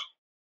an art.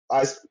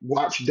 I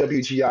watched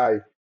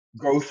WGI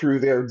go through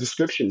their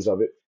descriptions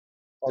of it,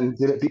 and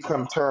then it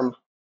become termed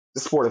the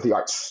sport of the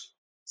arts.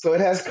 So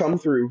it has come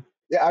through.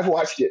 Yeah, I've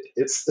watched it.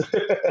 It's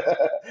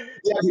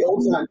the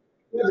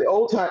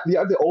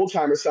old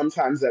timers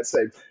sometimes that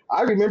say,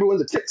 "I remember when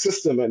the tick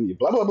system and you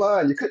blah blah blah,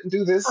 and you couldn't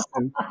do this."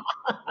 And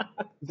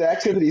the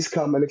activity's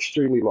come an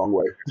extremely long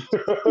way.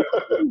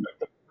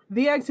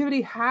 The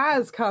activity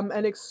has come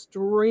an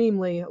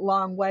extremely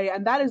long way,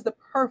 and that is the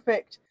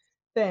perfect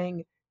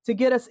thing to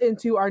get us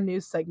into our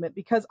news segment,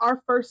 because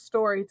our first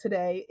story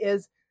today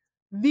is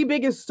the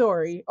biggest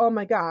story. Oh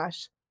my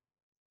gosh.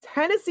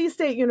 Tennessee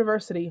State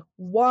University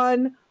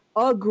won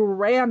a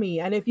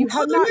Grammy. And if you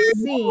have not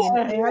seen,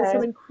 they had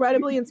some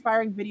incredibly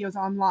inspiring videos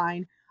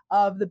online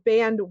of the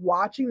band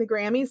watching the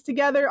Grammys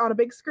together on a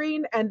big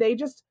screen, and they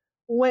just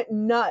went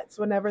nuts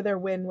whenever their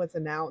win was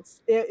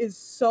announced. It is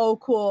so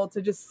cool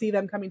to just see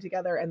them coming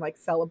together and like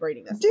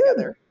celebrating this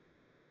together.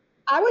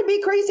 I would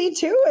be crazy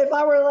too if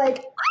I were like,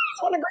 I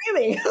just want a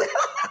Grammy.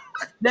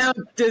 Now,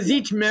 does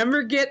each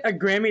member get a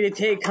Grammy to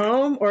take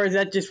home, or is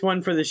that just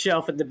one for the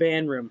shelf at the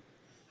band room?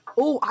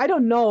 Oh, I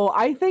don't know.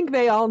 I think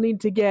they all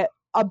need to get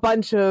a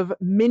bunch of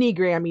mini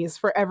Grammys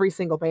for every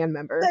single band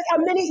member. A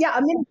mini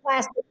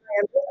plastic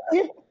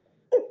Grammy.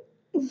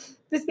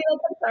 Just be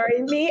like, I'm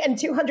sorry, me and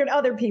 200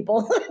 other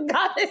people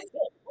got this.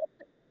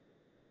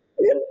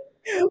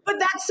 But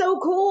that's so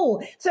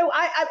cool. So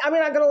I'm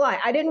not gonna lie,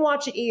 I didn't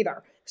watch it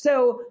either.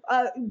 So,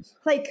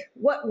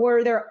 what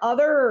were there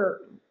other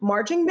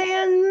marching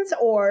bands,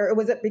 or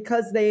was it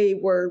because they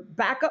were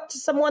backup to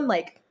someone?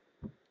 Like,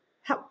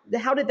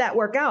 how did that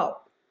work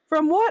out?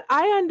 From what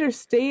I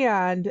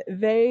understand,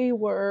 they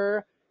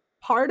were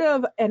part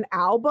of an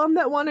album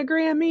that won a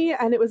Grammy,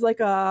 and it was like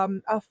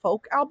a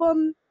folk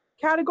album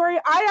category.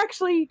 I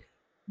actually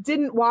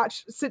didn't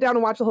sit down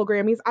and watch the whole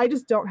Grammys. I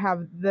just don't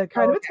have the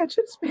kind of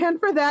attention span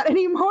for that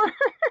anymore.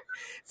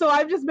 So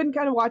I've just been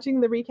kind of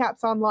watching the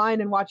recaps online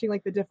and watching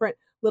like the different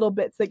little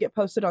bits that get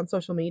posted on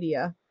social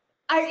media.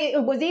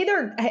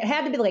 It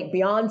had to be like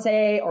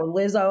Beyonce or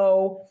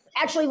Lizzo.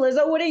 Actually,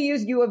 Lizzo would have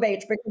used U of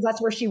H because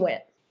that's where she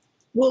went.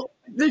 Well,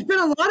 there's been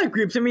a lot of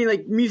groups. I mean,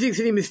 like Music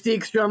City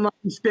Mystique's drumline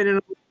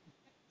spinning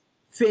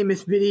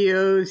famous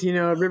videos,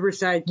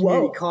 Riverside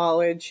Community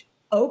College.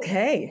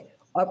 Okay.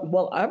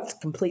 Well, I was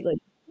completely...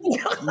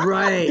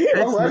 Right.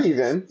 Alrighty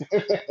then.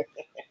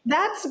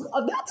 That's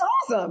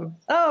awesome.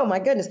 Oh my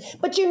goodness.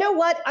 But you know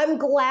what? I'm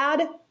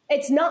glad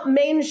it's not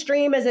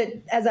mainstream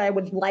as I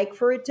would like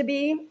for it to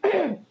be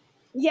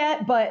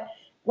yet, but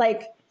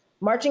like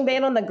marching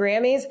band on the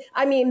Grammys,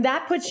 I mean,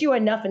 that puts you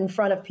enough in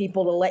front of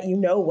people to let you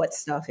know what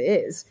stuff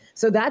is.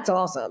 So that's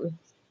awesome.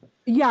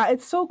 Yeah,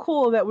 it's so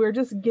cool that we're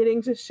just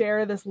getting to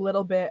share this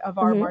little bit of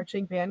our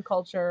marching band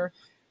culture.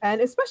 And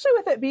especially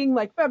with it being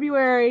like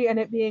February and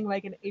it being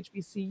like an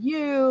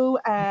HBCU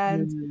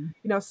and,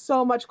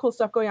 so much cool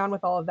stuff going on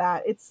with all of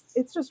that.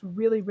 It's just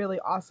really, really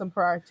awesome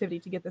for our activity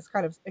to get this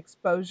kind of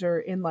exposure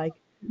in like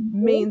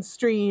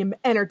mainstream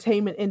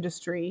entertainment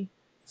industry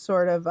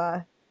sort of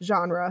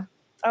genre.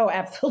 Oh,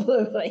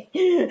 absolutely.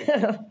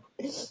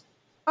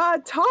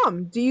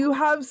 Thom, do you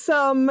have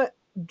some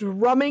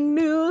drumming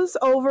news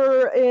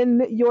over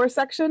in your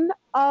section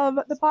of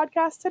the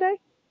podcast today?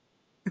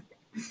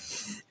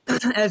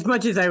 As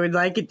much as I would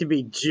like it to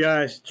be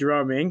just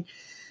drumming,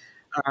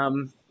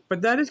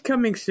 but that is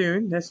coming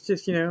soon. That's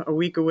just, a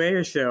week away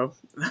or so.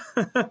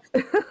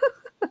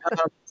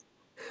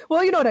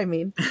 Well, you know what I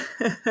mean.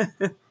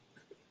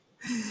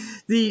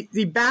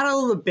 The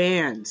Battle of the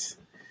Bands.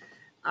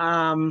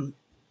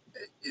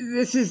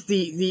 This is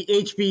the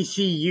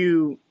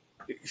HBCU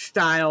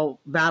style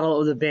Battle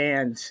of the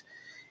Bands.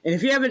 And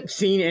if you haven't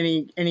seen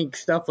any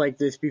stuff like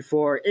this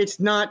before, it's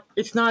not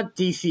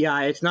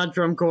DCI, it's not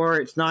drum corps,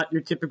 it's not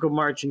your typical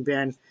marching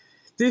band.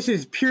 This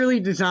is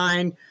purely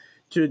designed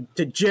to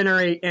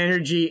generate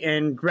energy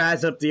and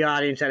razz up the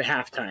audience at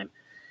halftime.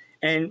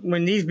 And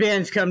when these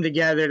bands come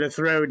together to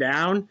throw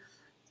down,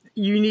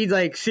 you need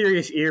like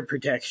serious ear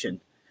protection.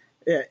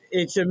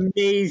 It's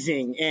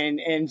amazing,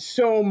 and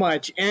so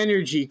much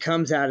energy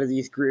comes out of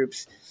these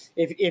groups.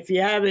 If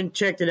you haven't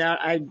checked it out,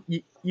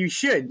 you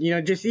should.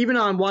 Just even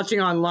on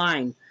watching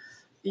online,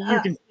 you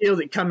can feel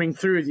it coming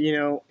through.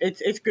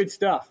 It's good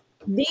stuff.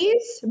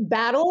 These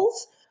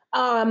battles,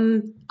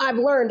 I've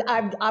learned.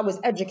 I was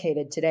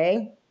educated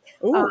today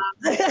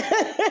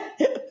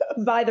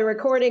by the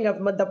recording of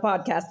the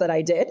podcast that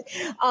I did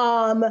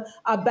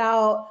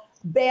about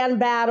band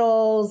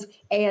battles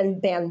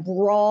and band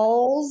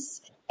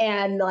brawls,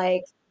 and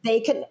like they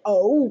can.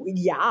 Oh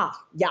yeah,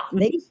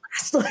 they can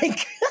last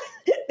like.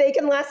 They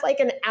can last like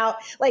an hour.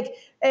 Like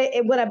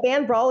when a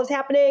band brawl is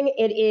happening,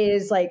 it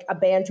is like a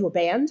band to a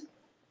band.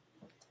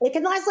 It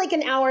can last like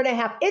an hour and a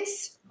half.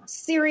 It's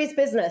serious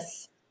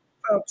business,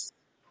 folks.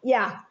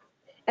 Yeah.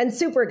 And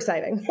super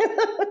exciting.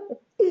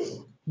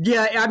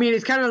 Yeah, I mean,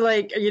 it's kind of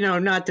like,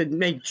 not to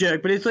make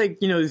joke, but it's like,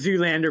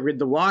 Zoolander with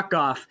the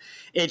walk-off.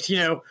 It's,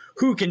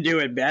 who can do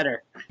it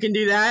better? Can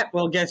do that?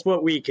 Well, guess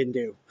what we can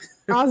do?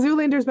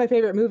 Zoolander's my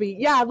favorite movie.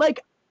 Yeah,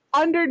 like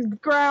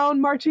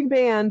underground marching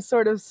band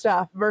sort of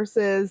stuff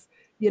versus,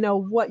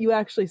 what you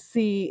actually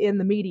see in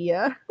the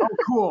media. Oh,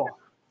 cool.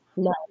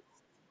 Nice.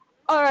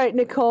 All right,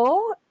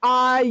 Nicole,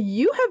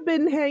 you have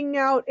been hanging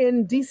out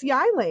in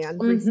DCI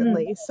land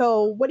recently.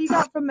 So what do you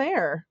got from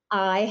there?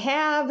 I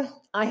have.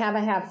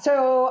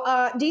 So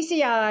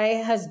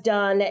DCI has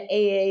done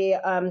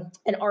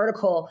an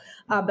article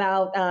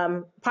about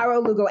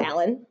Pyro Lugo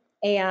Allen,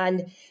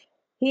 and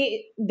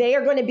they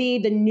are going to be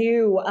the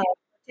new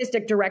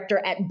artistic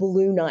director at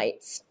Blue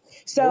Knights.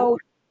 So,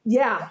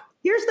 yeah.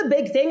 Here's the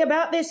big thing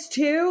about this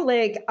too.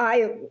 Like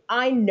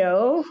I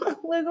know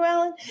Lugo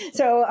Allen,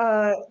 so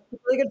a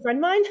really good friend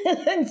of mine,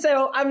 and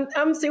so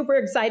I'm super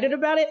excited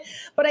about it.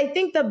 But I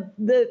think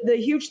the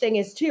huge thing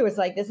is too. It's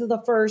like this is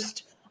the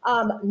first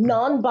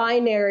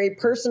non-binary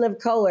person of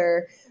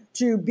color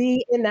to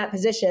be in that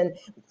position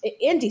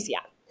in DCI.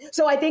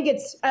 So I think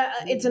it's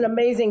an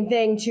amazing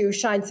thing to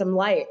shine some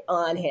light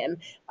on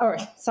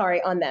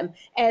on them.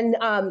 And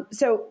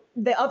so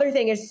the other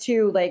thing is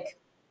too, like,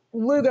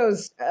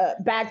 Lugo's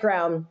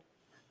background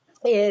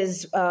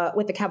is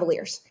with the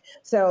Cavaliers.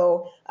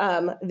 So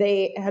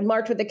they had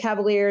marched with the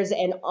Cavaliers,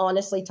 and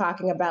honestly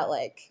talking about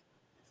like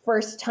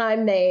first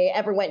time they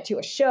ever went to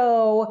a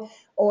show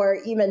or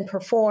even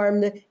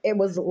performed, it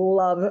was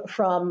love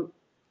from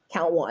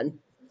count one.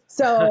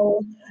 So,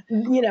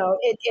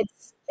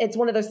 it's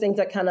one of those things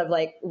that kind of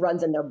like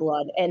runs in their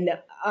blood. And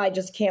I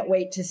just can't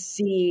wait to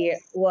see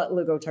what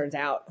Lugo turns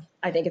out.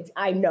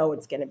 I know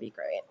it's going to be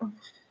great.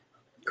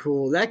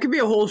 Cool. That could be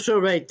a whole show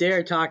right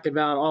there, talking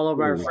about all of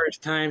our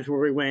first times where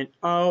we went,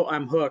 oh,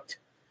 I'm hooked.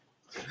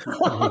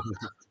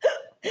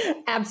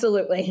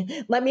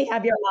 Absolutely. Let me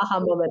have your aha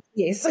moment,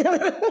 please.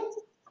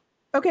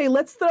 Okay,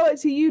 let's throw it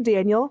to you,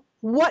 Daniel.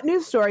 What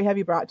news story have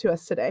you brought to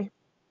us today?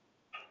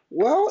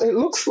 Well, it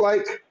looks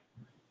like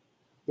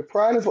the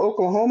Pride of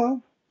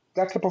Oklahoma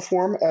got to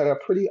perform at a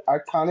pretty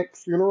iconic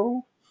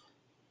funeral.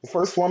 The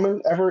first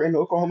woman ever in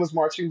Oklahoma's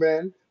marching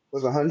band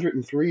was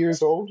 103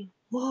 years old.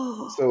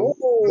 So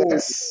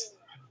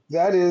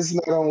that is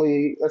not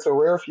only that's a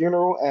rare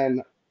funeral,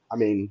 and I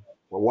mean,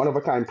 a one of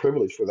a kind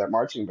privilege for that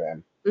marching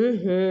band.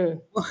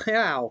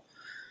 Wow.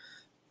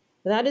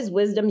 That is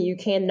wisdom you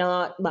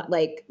cannot,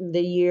 like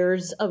the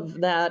years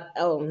of that.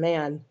 Oh,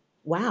 man.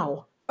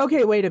 Wow.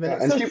 Okay, wait a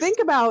minute. So think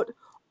about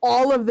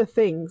all of the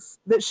things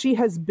that she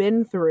has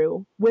been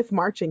through with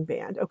marching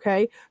band,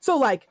 okay? So,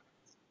 like,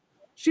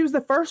 she was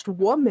the first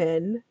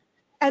woman,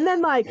 and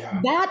then, like...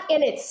 That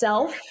in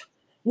itself,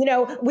 you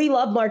know, we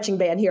love marching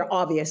band here,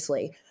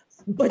 obviously,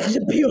 but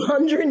to be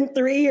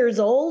 103 years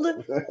old?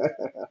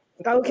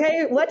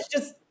 Okay, let's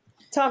just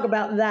talk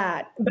about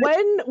that.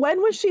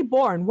 When was she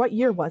born? What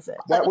year was it?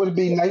 That would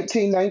be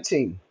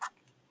 1919.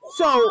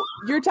 So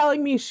you're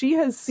telling me she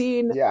has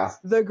seen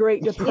the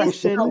Great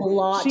Depression,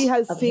 she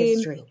has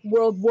seen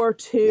World War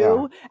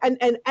II,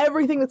 and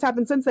everything that's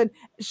happened since then.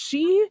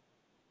 She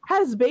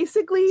has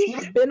basically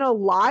been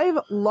alive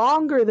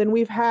longer than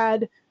we've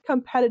had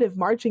competitive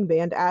marching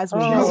band as we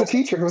know.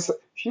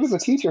 She was a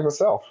teacher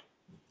herself.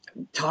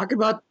 Talk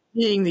about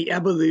being the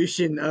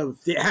evolution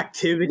of the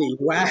activity.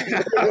 Wow.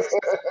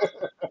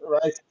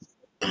 Right.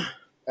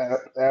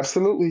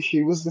 Absolutely.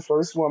 She was the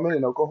first woman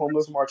in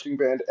Oklahoma's marching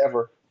band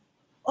ever.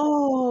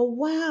 Oh,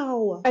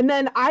 wow. And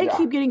then I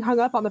keep getting hung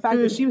up on the fact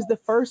that she was the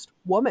first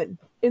woman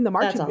in the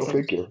marching band.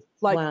 Figure.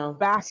 Like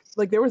back,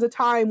 like there was a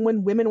time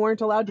when women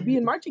weren't allowed to be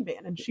in marching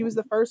band, and she was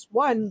the first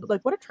one.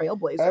 Like, what a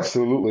trailblazer.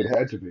 Absolutely, it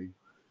had to be.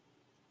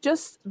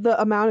 Just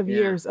the amount of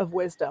years of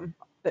wisdom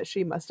that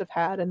she must have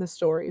had in the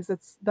stories.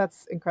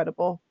 That's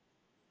incredible.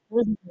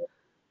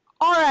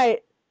 All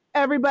right,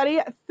 everybody.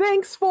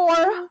 Thanks for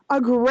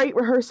a great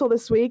rehearsal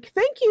this week.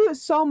 Thank you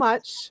so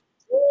much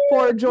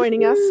for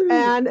joining us.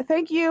 And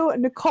thank you,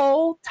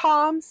 Nicole,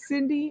 Thom,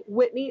 Cindy,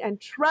 Whitney, and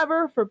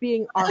Trevor for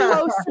being our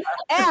hosts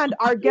and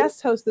our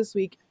guest host this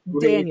week,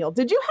 Daniel.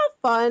 Did you have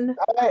fun?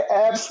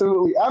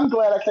 Absolutely. I'm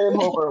glad I came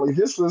home early.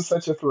 This was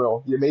such a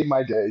thrill. You made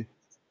my day.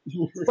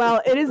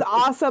 Well, it is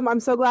awesome. I'm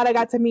so glad I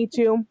got to meet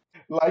you.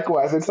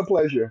 Likewise. It's a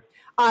pleasure.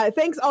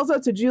 Thanks also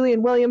to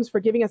Julian Williams for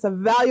giving us a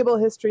valuable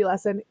history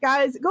lesson.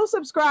 Guys, go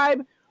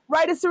subscribe,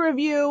 write us a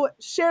review,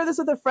 share this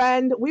with a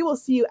friend. We will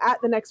see you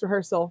at the next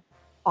rehearsal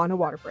on a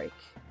water break.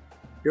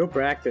 Go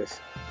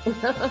practice.